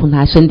 从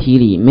他身体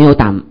里没有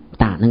打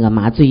那个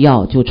麻醉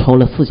药，就抽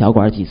了4小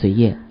管脊髓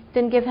液。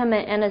 didn't give him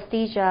an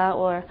anesthesia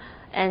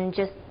and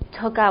just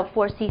took out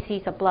 4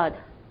 cc's of blood.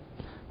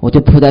 我就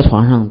扑在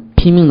床上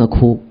拼命的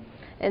哭，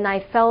 And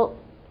I fell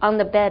on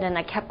the bed and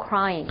I kept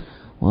crying.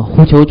 我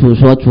呼求主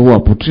说：“主，我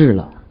不治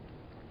了，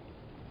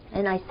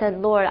 And I said,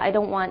 Lord, I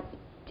don't want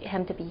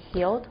him to be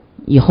healed.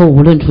 以后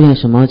无论出现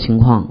什么情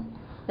况，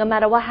 No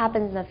matter what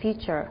happens in the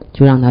future,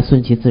 就让他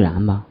顺其自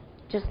然吧。”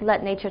 just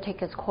let nature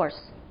take its course.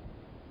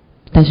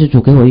 但是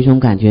主给我一种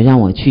感觉，让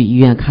我去医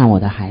院看我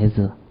的孩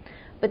子。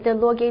 But the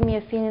Lord gave me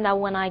a feeling that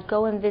when I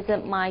go and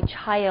visit my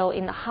child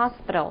in the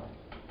hospital,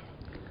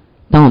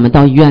 当我们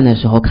到医院的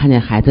时候，看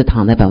见孩子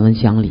躺在保温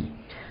箱里，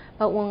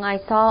 but when I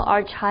saw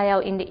our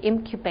child in the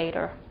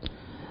incubator,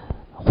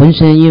 浑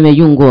身因为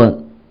用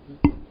过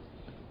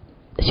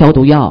消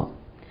毒药，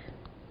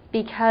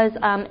 because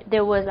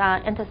there was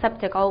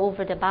antiseptic all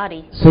over the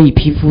body, 所以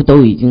皮肤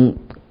都已经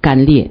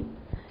干裂，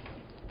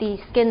 the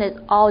skin is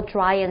all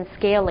dry and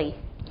scaly.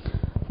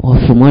 我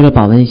抚摸着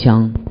保温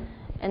箱，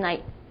 And I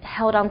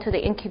held onto the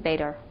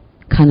incubator.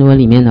 看着我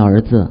里面的儿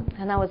子，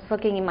 And I was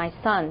looking at my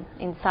son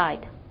inside.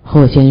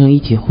 和我先生一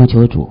起呼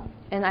求主，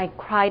 And I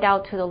cried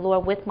out to the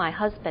Lord with my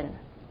husband.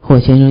 和我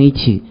先生一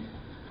起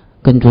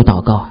跟主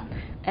祷告，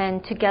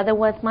 And together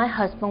with my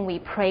husband, we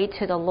prayed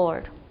to the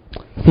Lord.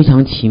 非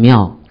常奇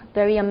妙。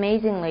 Very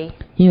amazingly,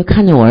 因为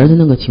看着我儿子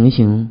那个情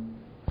形，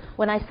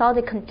 when I saw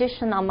the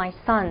condition of my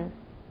son,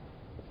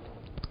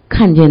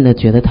 看见的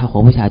觉得他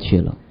活不下去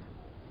了。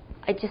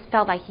 I just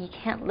felt like he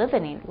can't live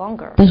any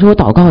longer. 但是我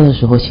祷告的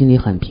时候心里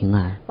很平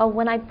安， But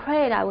when I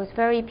prayed, I was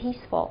very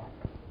peaceful.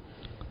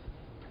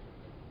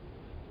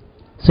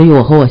 所以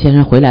我和我先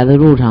生回来的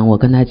路上，我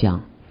跟他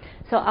讲，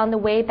 So on the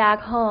way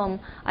back home,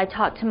 I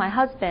talked to my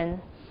husband.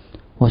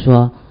 我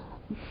说，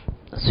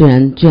虽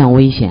然这样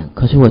危险，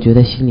可是我觉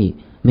得心里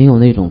没有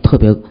那种特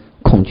别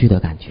恐惧的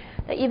感觉。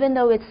 That even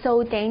though it's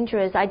so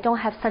dangerous, I don't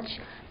have such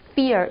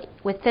fear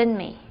within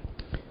me.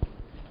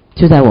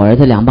 就在我儿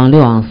子2磅6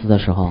盎司的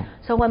时候，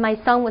 So when my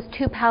son was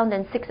 2 pounds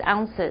and 6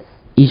 ounces,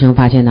 医生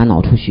发现他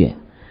脑出血，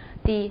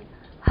 the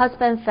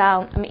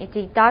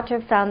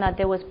doctor found that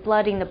there was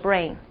blood in the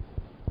brain.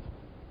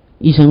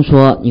 医生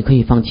说你可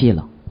以放弃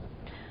了。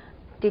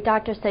 The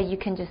doctor said you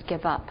can just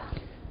give up.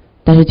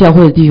 但是教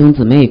会的弟兄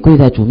姊妹跪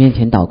在主面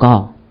前祷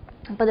告，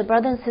 But the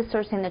brothers and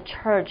sisters in the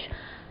church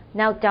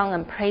knelt down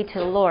and prayed to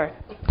the Lord.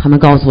 他们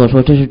告诉我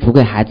说这是主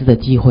给孩子的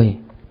机会。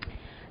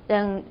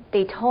 Then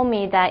they told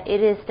me that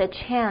it is the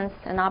chance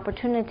and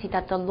opportunity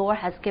that the Lord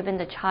has given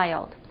the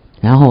child.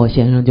 然后我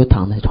先生就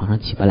躺在床上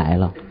起不来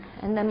了。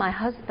 And then my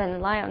husband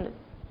lie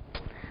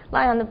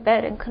on the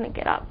bed and couldn't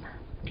get up.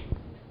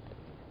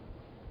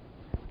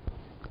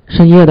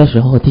 深夜的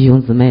时候，弟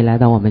兄姊妹来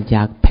到我们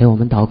家陪我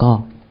们祷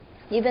告。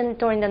 Even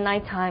during the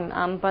nighttime,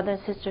 brothers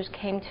and sisters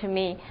came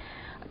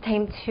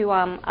to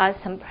us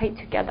and prayed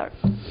together.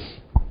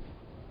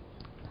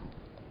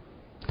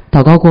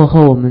 祷告过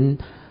后，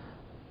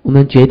我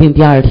们决定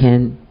第2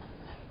天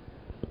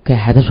给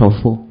孩子手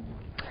术。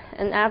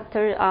 And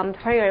after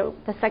prayer,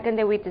 the second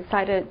day we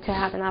decided to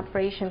have an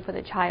operation for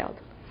the child.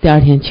 第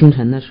2天清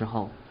晨的时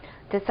候，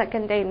 The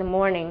second day in the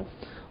morning,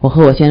 我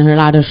和我先生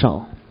拉着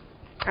手，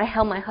 I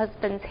held my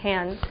husband's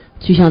hand.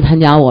 就像参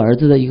加我儿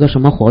子的一个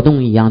什么活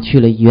动一样，去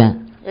了医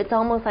院。 It's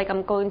almost like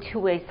I'm going to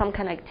some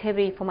kind of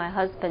activity for my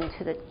husband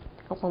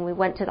when we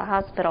went to the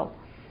hospital.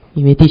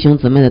 因为弟兄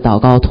姊妹的祷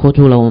告拖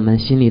住了我们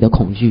心里的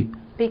恐惧。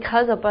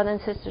 Because of brothers and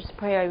sisters'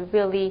 prayer, it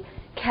really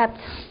kept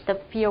the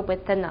fear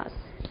within us.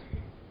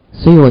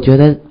 所以我觉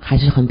得还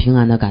是很平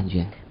安的感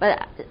觉。 But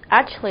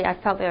actually, I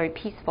felt very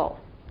peaceful.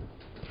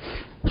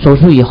 手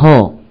术以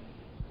后，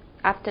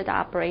 After the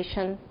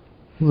operation,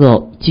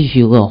 继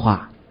续恶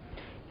化。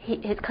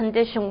 his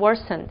condition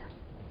worsened.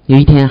 有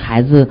一天，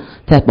孩子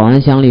在保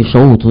温箱里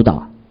手舞足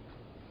蹈。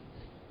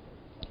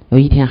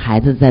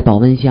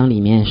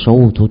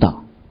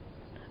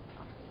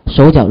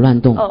手脚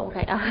乱动。 Oh,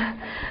 okay.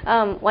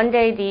 One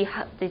day,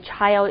 the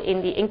child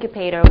in the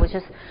incubator was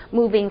just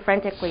moving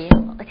frantically,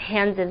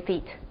 hands and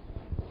feet.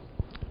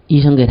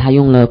 医生给他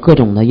用了各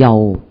种的药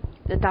物。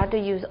 The doctor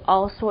used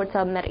all sorts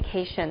of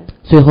medication.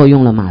 最后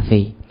用了吗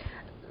啡。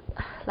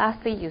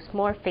 Lastly, used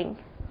morphine.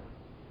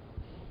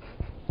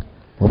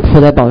 我扑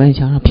在保温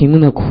箱上拼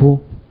命的哭。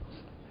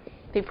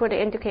 Before the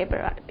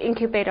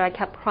incubator, I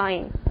kept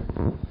crying.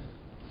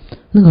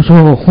 那个时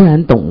候我忽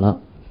然懂了。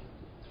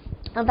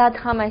 At that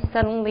time, I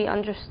suddenly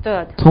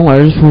understood. 从我儿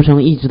子出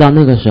生一直到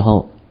那个时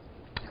候，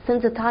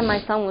 Since the time my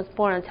son was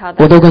born until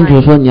我 that 都跟主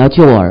time, 说你要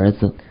救我儿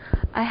子。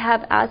 I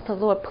have asked the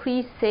Lord,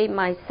 please save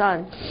my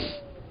son.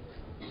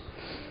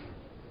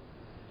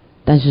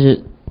 但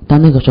是到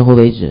那个时候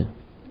为止，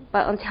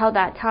 But until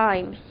that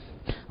time,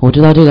 我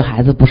知道这个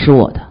孩子不是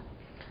我的。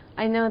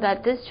 I know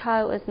that this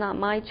child is not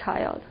my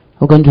child.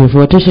 我跟主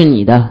说这是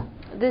你的，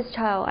 This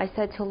child, I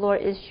said to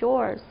Lord, is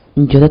yours.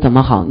 你觉得怎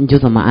么好你就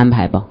怎么安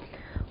排吧。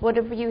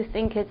 Whatever you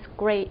think is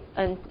great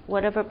and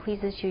whatever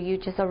pleases you, you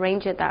just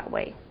arrange it that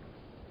way.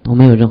 我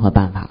没有任何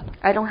办法了。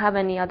 I don't have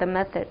any other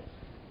method.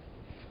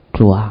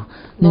 主啊，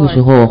那个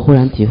时候我忽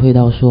然体会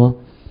到说，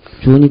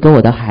主，你给我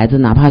的孩子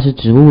哪怕是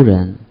植物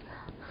人，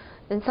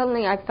 And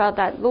suddenly I felt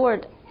that,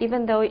 Lord,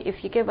 even though if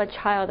you give a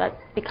child that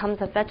becomes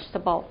a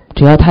vegetable,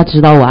 只要他知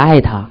道我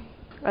爱他，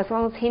 as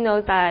long as he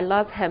knows that I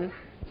love him,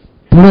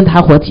 不论他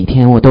活几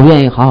天，我都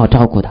愿意好好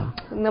照顾他。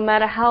 no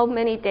matter how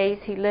many days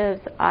he lives,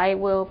 I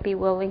will be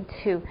willing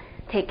to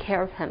take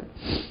care of him.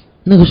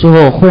 那个时候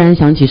我忽然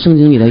想起圣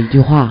经里的一句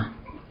话，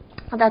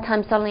 At that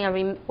time, suddenly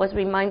I was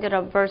reminded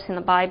of a verse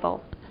in the Bible.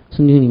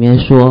 圣经里面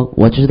说，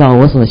我知道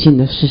我所信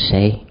的是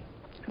谁，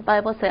 The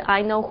Bible said,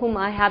 I know whom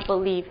I have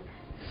believed,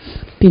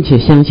 并且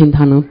相信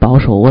他能保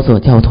守我所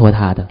交托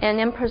他的， and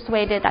am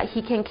persuaded that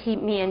he can keep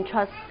me in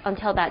trust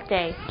until that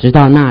day. 直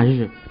到那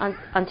日。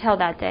 Until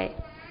that day.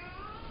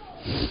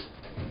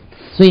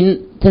 所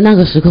以在那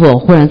个时刻，我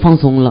忽然放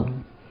松了，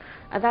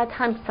 At that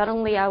time,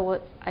 suddenly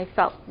I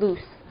felt loose.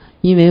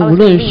 因为无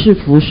论是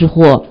福是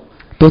祸，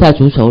都在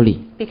主手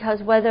里。 Because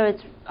whether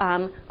it's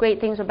great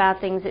things or bad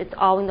things, it's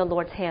all in the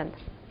Lord's hand.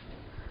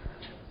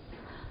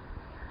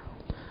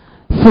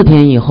 4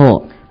天以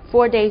后，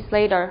 4 days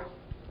later,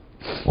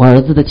 我儿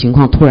子的情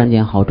况突然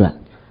间好转。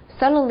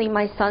 suddenly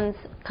my son's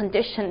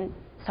condition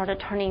started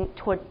turning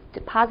toward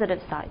the positive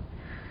side.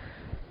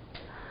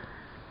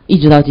 一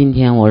直到今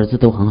天，我儿子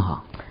都很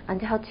好。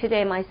 Until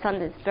today, my son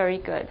is very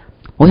good.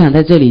 我想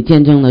在这里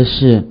见证的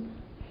是，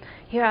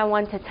 Here I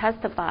want to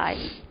testify.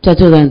 在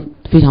这段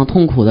非常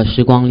痛苦的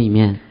时光里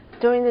面，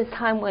 During this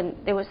time when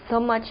there was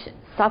so much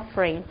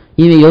suffering,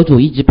 因为有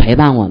主一直陪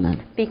伴我们，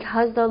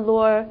 because the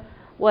Lord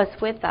was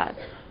with us,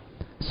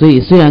 所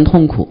以虽然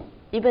痛苦，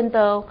 even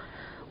though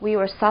we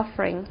were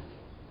suffering,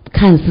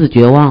 看似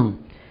绝望，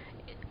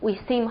 we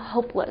seem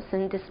hopeless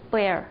and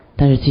despair.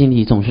 但是心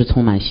里总是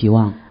充满希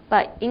望，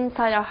 But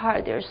inside our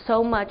heart, there's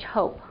so much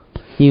hope.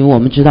 因为我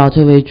们知道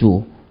这位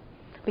主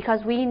Because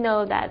we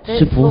know that this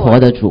是复活 Lord,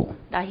 的主，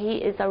 that He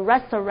is a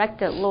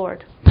resurrected Lord,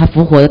 他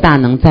复活的大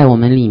能在我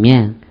们里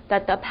面，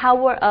 that the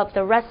power of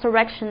the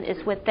resurrection is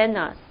within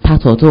us, 他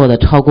所做的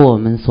超过我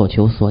们所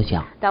求所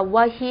想。 that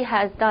what He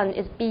has done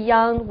is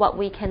beyond what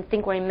we can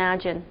think or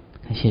imagine.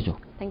 感谢主。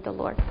 Thank the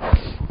Lord.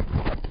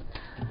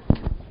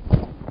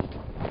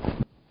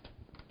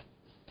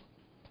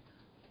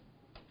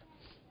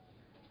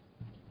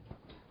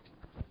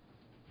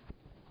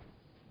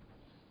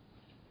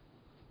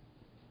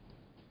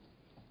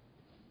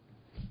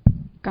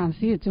 感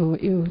谢主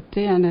有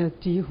这样的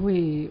机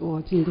会，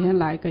我今天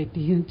来给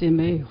弟兄姐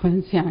妹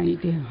分享一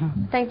点哈。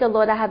 Thank the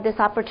Lord I have this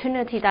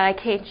opportunity that I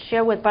can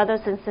share with brothers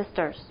and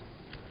sisters.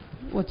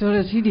 我觉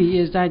得心里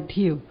也在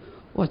跳，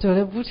我觉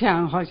得不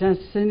想好像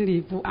心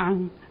里不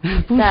安，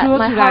不 That 说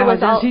my 出来 heart 好 was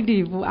像 al- 心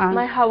里不安。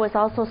 my heart was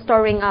also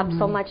stirring up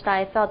so much that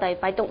I felt that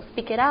if I don't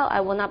speak it out,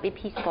 I will not be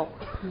peaceful.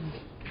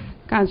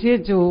 感谢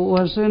主，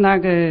我是那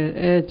个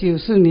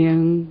94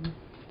年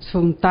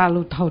从大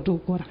陆逃渡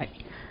过来。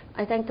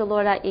 I thank the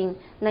Lord that in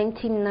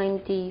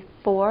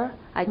 1994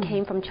 I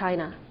came from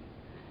China.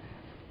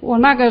 我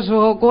那个时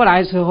候过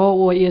来的时候，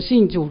我也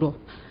信主了，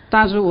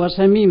但是我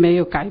生命没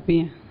有改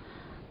变。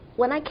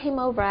 When I came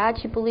over, I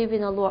actually believed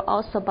in the Lord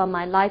also, but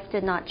my life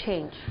did not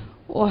change.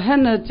 我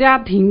恨的家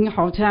庭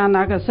好像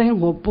那个生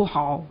活不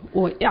好，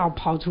我要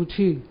跑出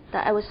去。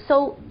 That there's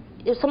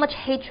so much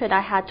hatred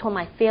I had toward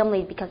my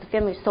family because the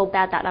family is so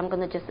bad that I'm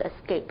going to just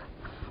escape.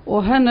 我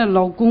恨的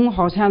老公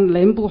好像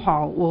人不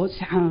好，我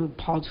想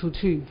跑出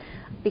去。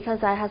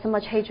 Because I had so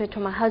much hatred to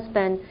my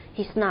husband,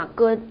 he's not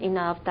good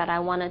enough that I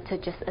wanted to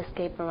just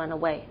escape and run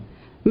away.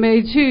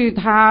 每去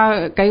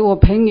他给我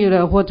朋友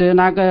的或者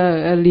那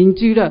个邻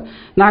居的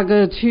那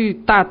个去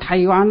到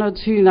台湾的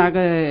去那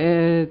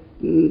个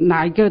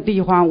哪一个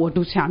地方我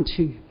都想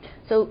去。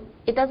 So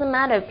it doesn't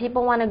matter if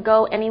people want to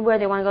go anywhere,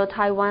 they want to go to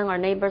Taiwan or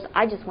neighbors,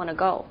 I just want to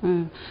go.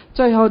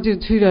 最后就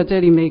去了这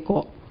里美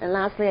国。 And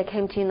lastly, I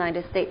came to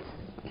United States.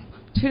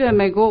 去了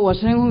美国，我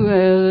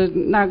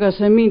那个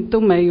生命都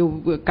没有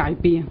改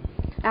变。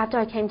 After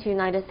I came to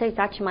United States,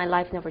 actually my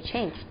life never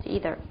changed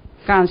either.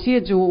 感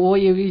谢主，我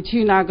有一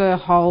次那个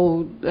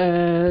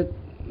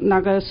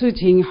那个事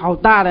情好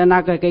大的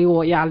那个给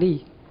我压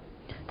力。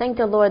 Thank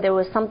the Lord, there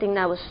was something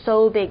that was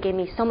so big, gave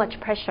me so much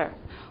pressure.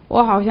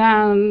 我好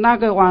像那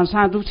个晚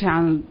上都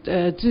想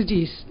自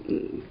己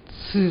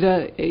死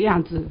的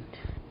样子。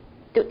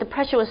 The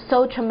pressure was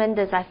so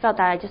tremendous, I felt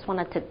that I just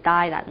wanted to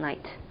die that night.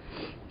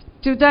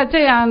 就在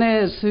这样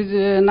的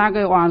那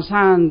个晚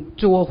上，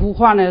主呼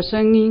唤的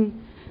声音，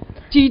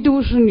基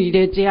督是你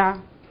的家。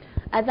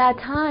 At that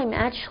time,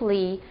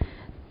 actually,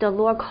 the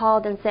Lord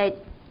called and said,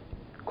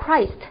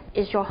 Christ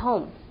is your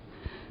home.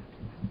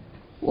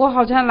 我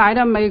好像来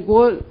到美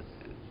国，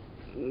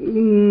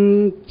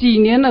几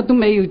年了都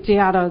没有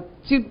家了，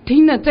就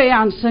听了这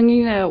样声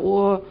音呢，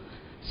我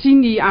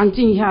心里安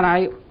静下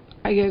来，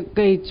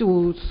给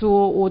主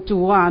说：“我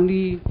主啊，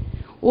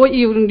我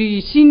有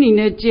你心灵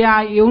的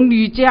家，有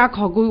你家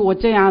可归我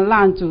这样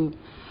让主。”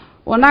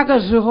我那个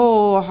时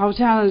候好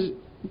像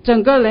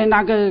整个人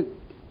那个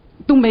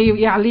都没有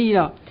压力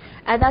了。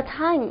 At that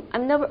time,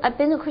 I've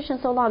been a Christian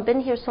so long, I've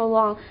been here so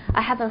long,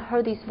 I haven't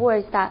heard these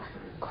words that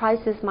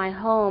Christ is my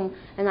home,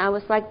 and I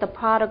was like the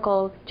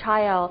prodigal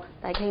child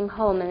that came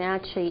home, and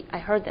actually I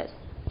heard this.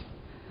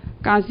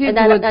 感谢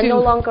And 主， I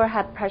no longer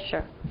had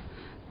pressure.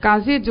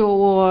 感谢主，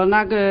我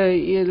那个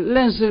也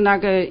认识那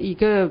个一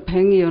个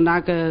朋友，那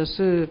个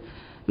是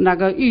那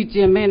个玉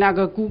姐妹那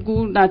个姑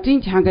姑，那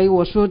经常给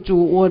我说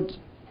主，我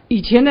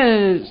以前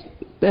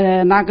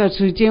的那个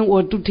时间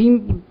我都听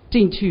不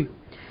进去。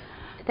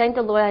 Thank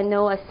the Lord, I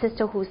know a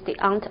sister who's the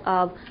aunt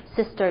of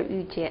Sister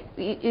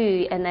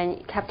Yu, and then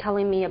kept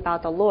telling me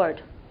about the Lord.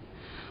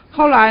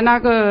 后来那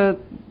个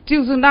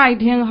就是那一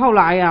天，后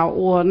来呀，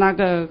我那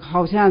个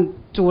好像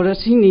主的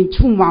心灵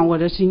触满我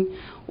的心，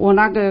我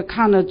那个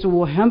看了主，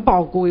我很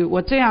宝贵，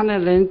我这样的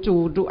人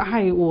主都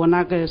爱我，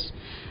那个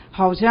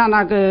好像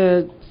那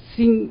个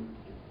心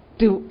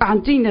就安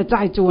静的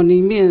在主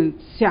里面，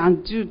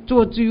想就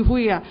做聚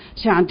会啊，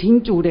想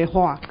听主的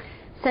话。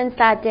 Since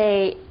that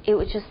day, it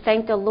was just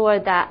thank the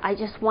Lord that I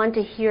just want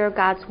to hear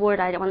God's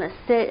word. I want to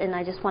sit and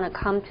I just want to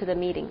come to the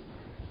meeting.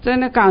 真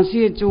的感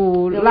谢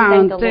主， Really 让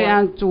thank the 这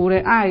样主的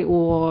爱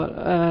我，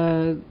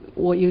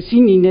我有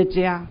心灵的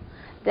家。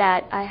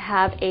that I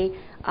have a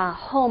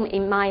home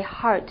in my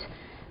heart.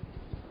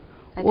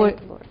 I thank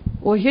the Lord.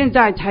 我现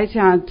在才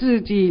想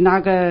自己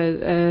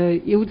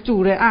有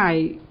主的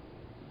爱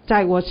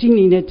在我心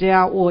里的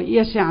家，我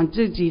也想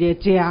自己的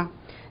家。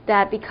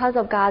That because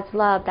of God's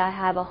love, that I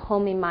have a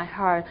home in my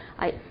heart,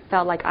 I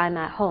felt like I'm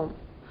at home.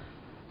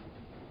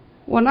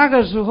 我那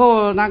个时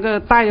候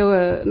带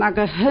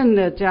了恨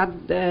的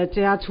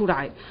家出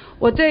来，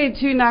我这一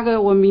去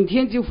我明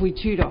天就回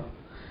去了。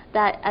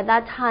That at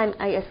that time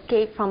I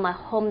escaped from a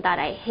home that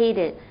I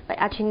hated, but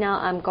actually now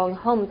I'm going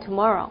home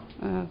tomorrow.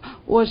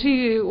 我就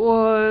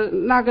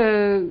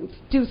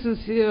是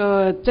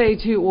这一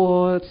去，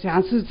我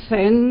想是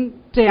神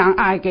这样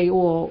爱给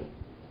我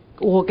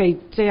给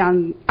这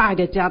样爱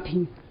的家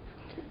庭，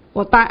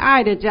我带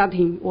爱的家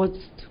庭，我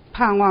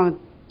盼望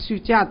去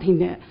家庭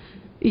的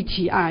一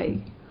起爱。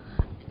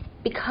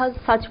Because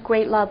such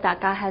great love that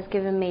God has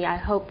given me, I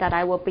hope that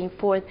I will bring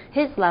forth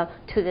His love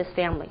to this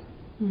family.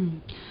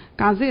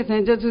 感谢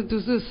神，这次都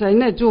是神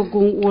的做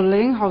工，我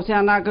人好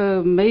像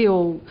没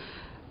有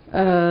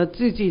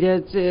自己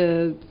的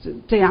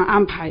这样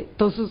安排，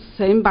都是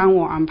神帮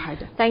我安排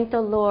的。Thank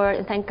the Lord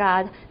and thank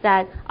God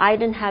that I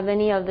didn't have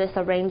any of this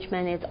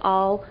arrangement. It's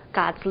all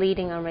God's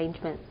leading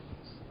arrangement.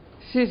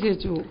 谢谢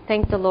主。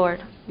Thank the Lord.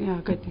 Yeah,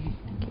 good.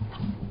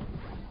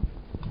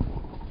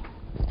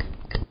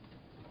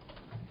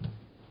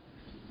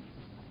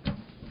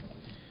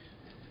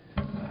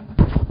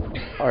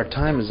 Our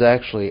time is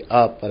actually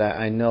up, but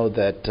I know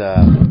that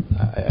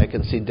I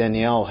can see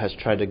Danielle has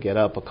tried to get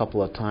up a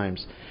couple of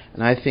times.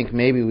 And I think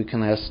maybe we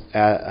can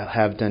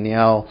have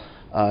Danielle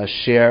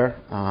share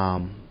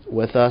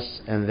with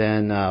us, and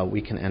then we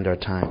can end our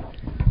time.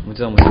 我们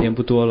知道我们时间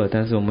不多了，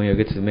但是我们有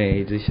个姊妹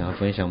一直想要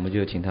分享，我们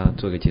就请她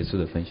做个结束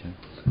的分享。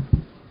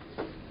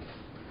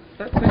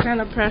That's the kind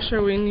of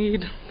pressure we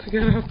need to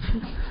get up.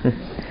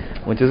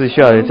 我就是需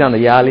要有这样的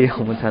压力，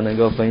我们才能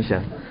够分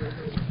享。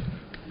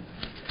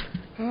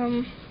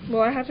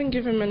Well, I haven't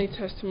given many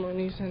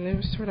testimonies, and it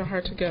was sort of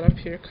hard to get up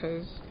here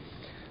because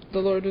the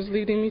Lord was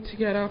leading me to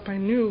get up. I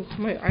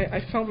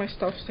felt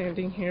myself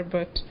standing here,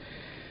 but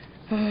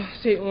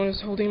Satan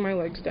was holding my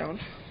legs down.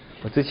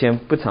 我之前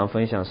不常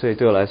分享，所以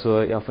对我来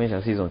说要分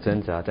享是一种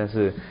挣扎，但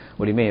是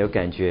我里面有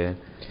感觉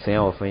神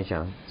要我分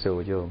享，所以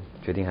我就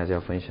决定还是要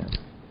分享。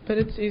But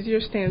it's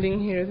easier standing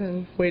here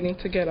than waiting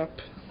to get up.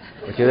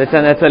 我觉得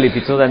站在这里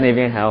比坐在那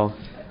边还要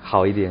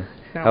好一点，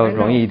还要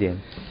容易一点。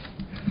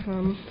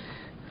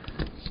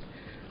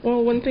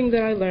Well, one thing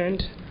that I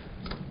learned.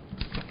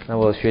 那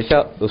我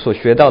所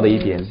学到的一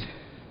点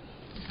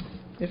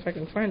 ，if I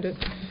can find it.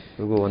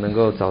 如果我能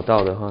够找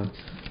到的话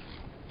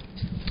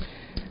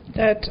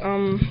 ，that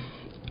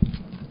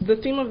the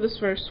theme of this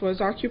verse was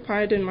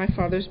occupied in my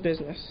father's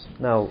business.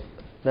 那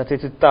这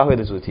次大会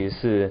的主题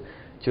是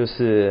就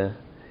是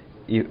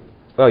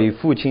要以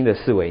父亲的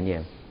事为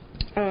念。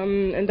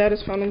And that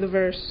is found in the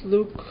verse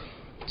Luke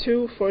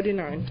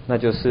 2:49. 那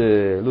就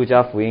是路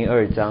加福音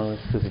2章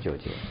49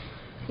节。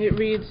It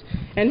reads,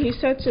 "And he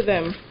said to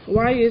them,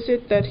 Why is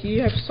it that ye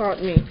have sought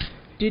me?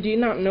 Did ye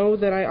not know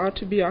that I ought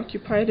to be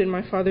occupied in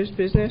my Father's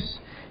business?"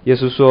 耶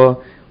稣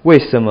说：“为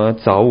什么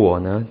找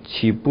我呢？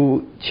岂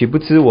不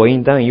知我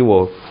应当以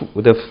我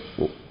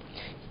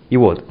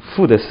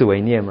父的事为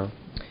念吗？”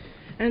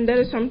 And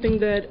that is something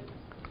that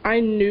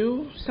I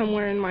knew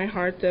somewhere in my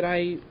heart that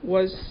I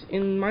was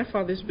in my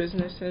Father's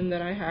business and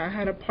that I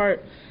had a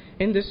part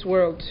in this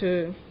world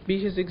to be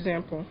His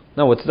example.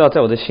 那我知道，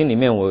在我的心里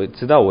面，我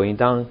知道我应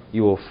当以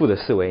我父的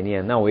事为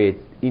念，那我也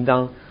应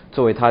当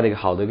作为他的一个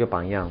好的一个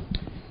榜样。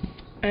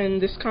And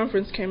this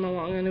conference came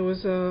along, and it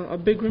was a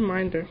big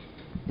reminder.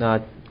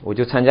 那我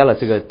就参加了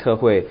这个特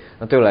会，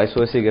那对我来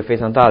说是一个非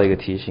常大的一个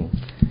提醒。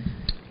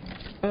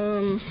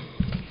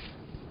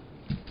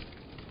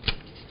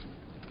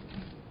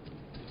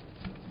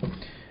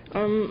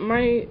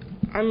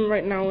I'm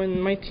right now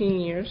in my teen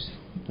years.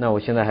 那我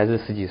现在还是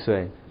10几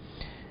岁。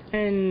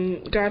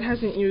And God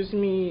hasn't used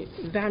me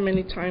that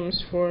many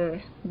times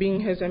for being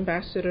His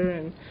ambassador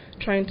and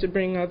trying to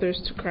bring others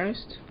to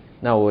Christ.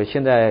 那我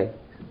现在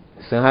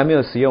神还没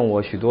有使用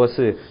我许多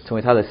次成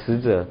为他的使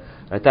者，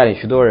而带领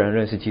许多人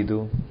认识基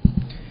督。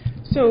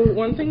So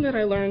one thing that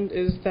I learned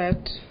is that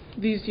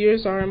these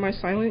years are my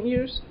silent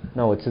years.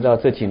 那我知道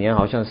这几年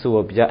好像是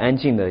我比较安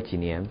静的几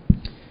年。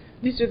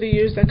These are the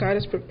years that God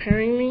is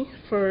preparing me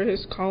for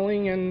His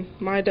calling and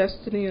my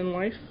destiny in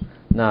life.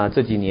 那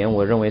这几年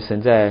我认为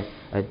神在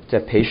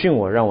培训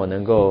我，让我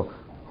能够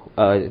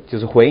就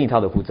是回应他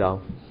的呼召。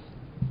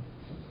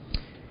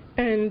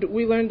And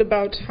we learned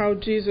about how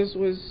Jesus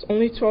was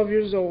only 12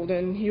 years old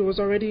and He was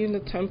already in the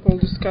temple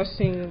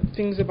discussing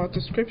things about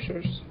the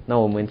scriptures. 那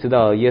我们知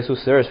道耶稣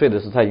12岁的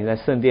时候，他已经在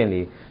圣殿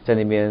里，在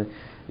那边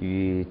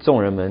与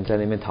众人们在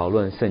那边讨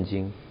论圣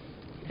经。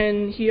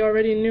And he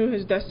already knew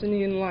his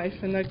destiny in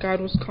life and that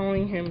God was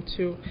calling him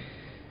to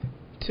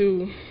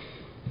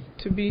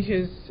be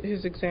his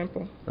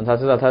example. 那他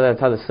知道他在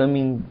他的生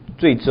命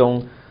最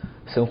终，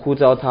神呼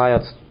召他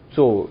要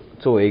作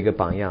为一个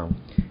榜样。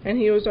And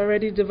he was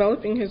already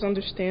developing his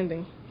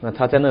understanding. 那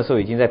他在那时候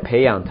已经在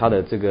培养他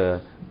的这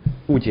个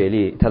误解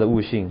力，它的悟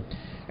性。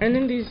And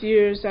in these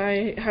years,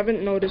 I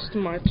haven't noticed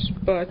much,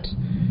 but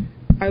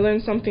I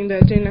learned something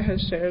that Dana has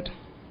shared.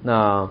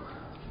 那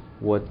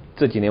我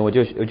这几年我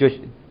就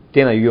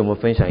Dana与我们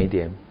分享一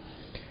点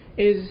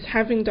 ，is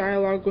having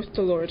dialogue with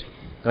the Lord.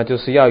 那就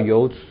是要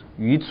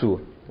与主，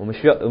我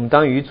们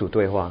当与主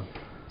对话。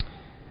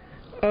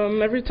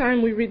Every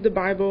time we read the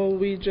Bible,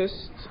 we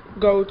just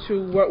go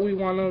to what we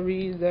want to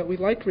read that we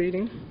like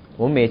reading.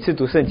 我们每次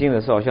读圣经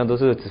的时候，好像都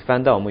是只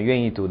翻到我们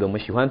愿意读的、我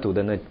们喜欢读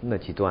的那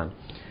几段。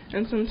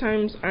And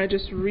sometimes I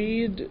just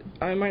read.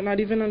 I might not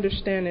even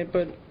understand it,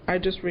 but I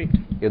just read.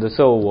 有的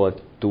时候我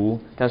读，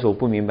但是我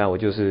不明白，我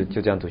就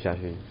这样读下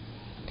去。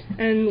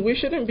And we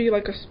shouldn't be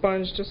like a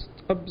sponge, just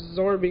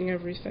absorbing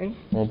everything.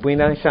 我们不应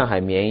当像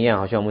海绵一样，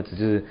好像我们只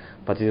是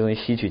把这些东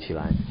西吸取起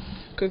来。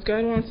Because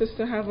God wants us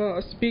to have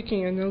a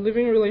speaking and a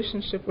living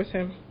relationship with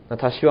Him. 那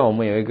他希望我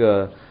们有一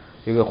个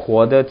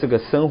活的这个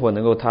生活，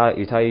能够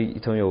与他一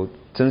同有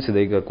真实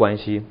的一个关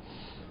系。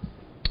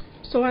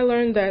So I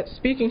learned that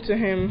speaking to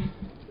Him,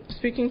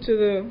 speaking to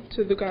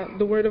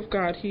the Word of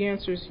God, He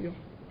answers you.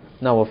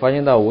 那我发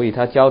现到，我与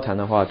他交谈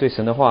的话，对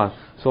神的话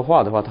说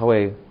话的话，他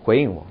会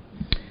回应我。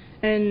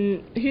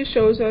And He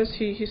shows us,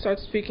 He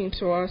starts speaking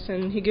to us,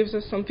 and He gives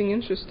us something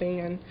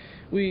interesting, and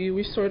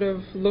we sort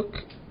of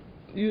look.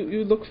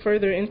 You look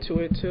further into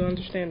it to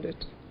understand it.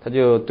 他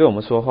就对我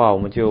们说话，我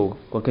们就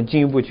更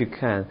进一步去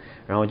看，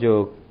然后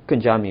就更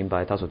加明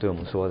白他所对我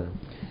们说的。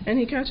And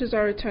He catches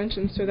our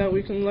attention so that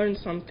we can learn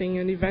something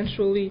and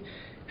eventually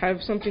have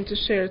something to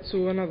share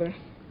to another.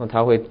 那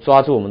他会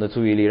抓住我们的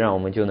注意力，让我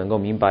们就能够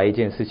明白一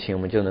件事情，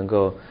我们就能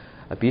够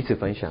彼此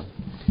分享。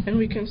And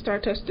we can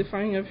start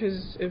testifying of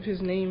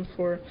His name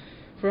for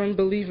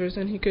unbelievers,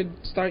 and He could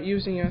start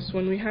using us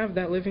when we have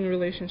that living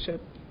relationship.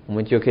 我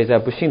们就可以在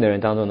不信的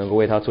人当中能够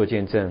为他做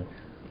见证。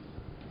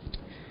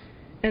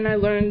And I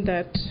learned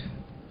that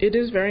it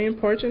is very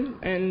important,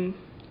 and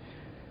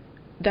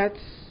that's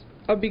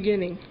a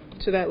beginning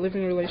to that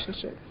living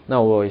relationship. 那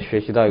我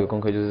学习到一个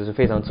功课，就是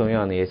非常重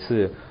要的，也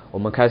是我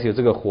们开始有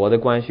这个活的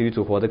关系与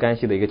主活的关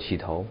系的一个起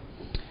头。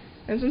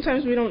And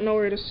sometimes we don't know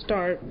where to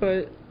start,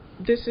 but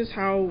this is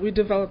how we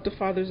develop the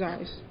Father's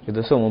eyes. 有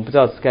的时候我们不知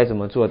道该怎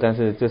么做，但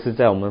是这是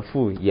在我们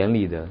父眼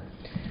里的。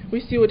We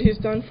see what He's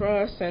done for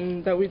us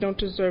and that we don't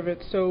deserve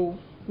it, so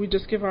we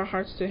just give our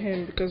hearts to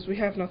Him because we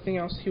have nothing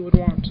else He would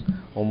want.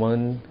 我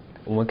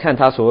们看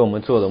他所为我们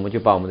做的，我们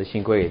就把我们的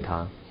心归给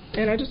他。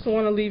And I just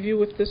want to leave you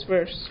with this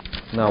verse.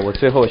 那我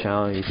最后想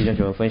要与弟兄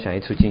姐妹分享一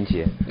处经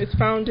节。It's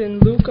found in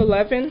Luke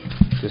 11.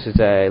 就是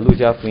在路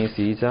加福音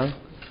11章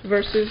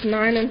verses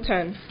 9 and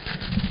 10.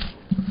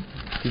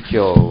 第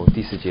9、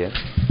第10节。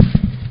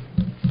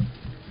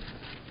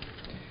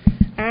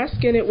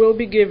Ask and it will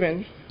be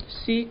given.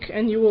 Seek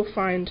and you will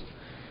find.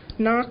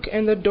 Knock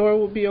and the door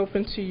will be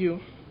open to you.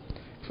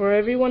 For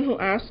everyone who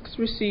asks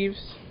receives.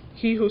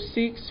 He who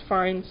seeks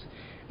finds.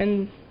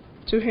 And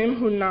to him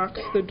who knocks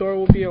the door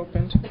will be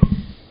opened.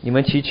 你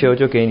们祈求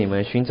就给你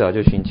们，寻找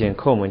就寻见，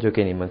叩门就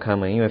给你们开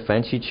门。因为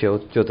凡祈求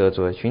就得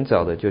着，寻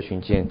找的就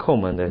寻见，叩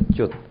门的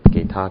就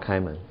给他开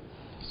门。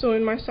So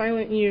in my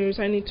silent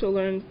years, I need to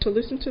learn to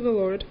listen to the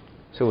Lord.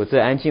 所以我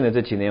在安静的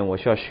这几年，我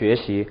需要学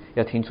习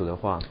要听主的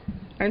话。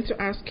And to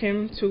ask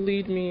Him to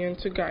lead me and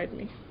to guide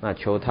me. 那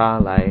求他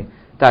来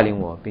带领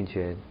我，并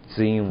且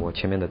指引我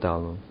前面的道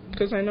路。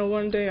Because I know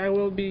one day I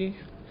will be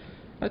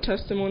a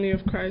testimony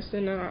of Christ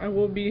and I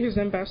will be His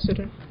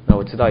ambassador. 那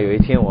我知道有一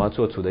天我要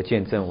做主的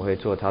见证，我会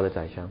做他的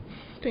宰相。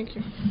Thank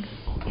you.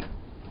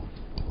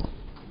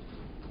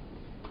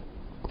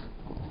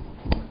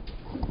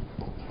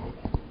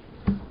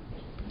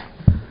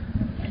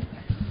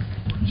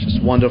 It's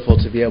just wonderful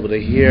to be able to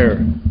hear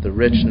the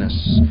richness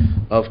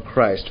of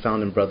Christ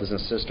found in brothers and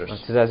sisters.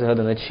 实在是何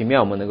等的奇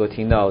妙，我们能够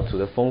听到主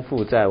的丰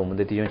富在我们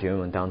的弟兄姐妹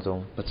们当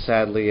中。But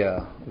sadly,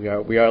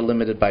 we are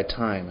limited by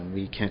time and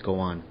we can't go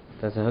on.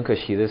 但是很可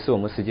惜的是，我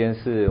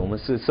们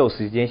是受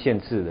时间限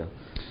制的，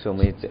所以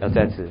我们要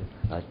在此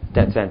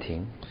暂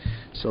停。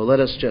So let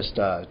us just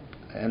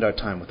end our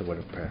time with the word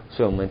of prayer.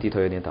 所以我们低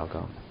头有点祷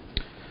告。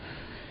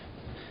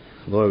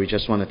Lord, we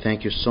just want to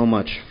thank you so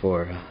much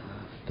for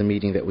the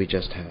meeting that we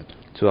just had.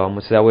 主啊，我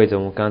们是在为着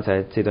我们刚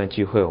才这段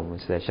聚会，我们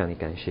是在向你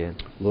感谢。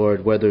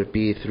Lord, whether it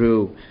be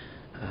through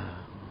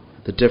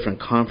the different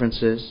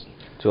conferences,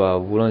 主啊，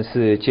无论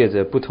是借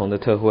着不同的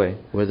特会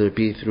whether it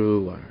be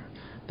through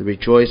the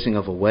rejoicing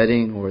of a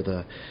wedding or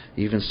the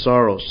even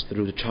sorrows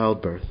through the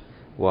childbirth,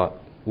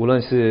 无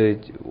论是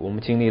我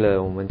们经历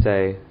了我们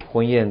在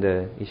婚宴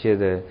的一些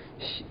的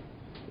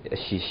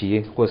喜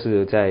习，或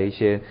是在一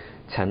些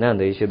惨难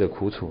的一些的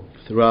苦楚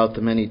throughout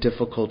the many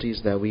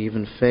difficulties that we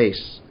even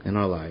face in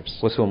our lives,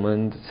 或是我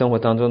们生活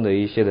当中的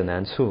一些的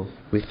难处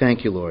we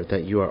thank you, Lord,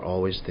 that you are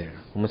always there.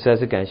 我们实在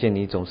是感谢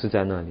你总是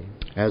在那里。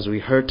 As we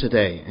heard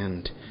today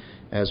and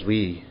as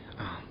we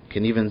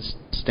can even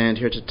stand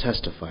here to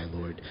testify,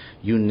 Lord,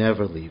 you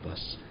never leave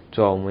us.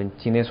 主啊，我们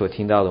今天所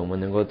听到的，我们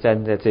能够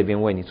站在这边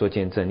为你做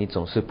见证，你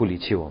总是不离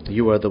弃我们。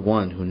 You are the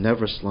one who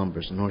never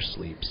slumbers nor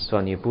sleeps. 主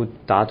啊，你不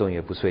打盹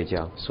也不睡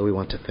觉。 So we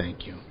want to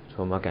thank you. 所以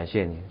我们要感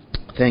谢你。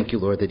 Thank you,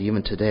 Lord, that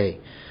even today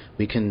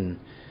we can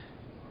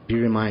be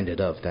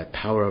reminded of that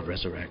power of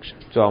resurrection.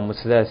 主啊，我们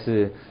实在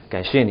是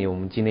感谢你，我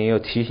们今天又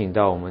提醒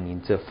到我们你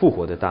这复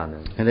活的大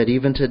能。 And that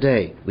even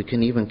today, we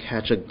can even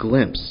catch a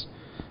glimpse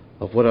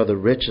of what are the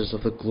riches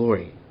of the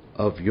glory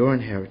of your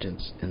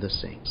inheritance in the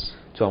saints.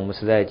 主啊，我们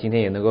实在今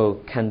天也能够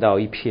看到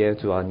一瞥，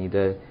主啊，你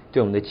的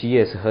对我们的基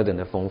业是何等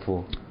的丰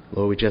富。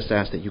 Lord, we just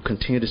ask that you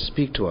continue to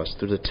speak to us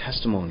through the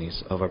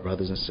testimonies of our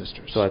brothers and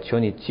sisters. 主啊，求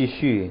你继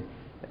续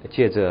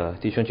借着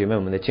弟兄姐妹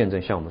们的见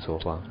证向我们说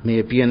话。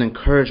 May it be an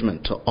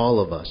encouragement to all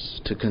of us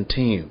to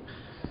continue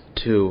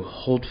to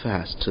hold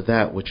fast to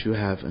that which you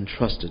have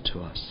entrusted to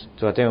us.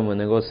 主啊，让我们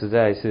能够实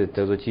在是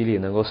得着激励，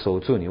能够守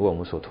住你为我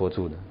们所托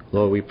住的。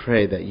 Lord, we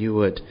pray that you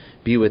would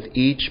be with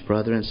each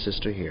brother and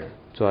sister here.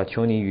 主啊，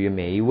求你与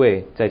每一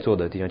位在座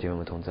的弟兄姐妹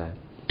们同在。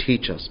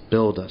 Teach us,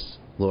 build us,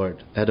 Lord,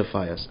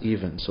 edify us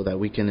even, so that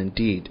we can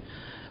indeed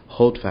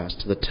hold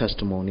fast to the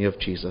testimony of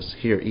Jesus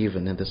here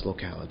even in this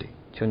locality.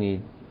 求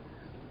你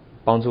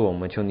帮助我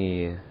们，求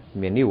你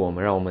勉励我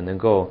们，让我们能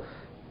够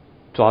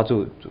抓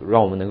住，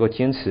让我们能够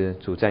坚持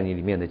主在你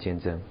里面的见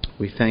证。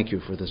 We thank you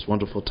for this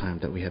wonderful time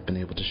that we have been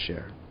able to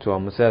share. 主啊，我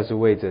们实在是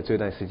为着这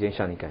段时间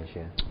向你感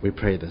谢。 We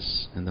pray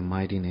this in the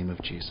mighty name of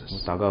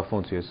Jesus. 祷告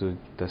奉主耶稣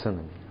得胜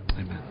的名。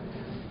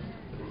 Amen.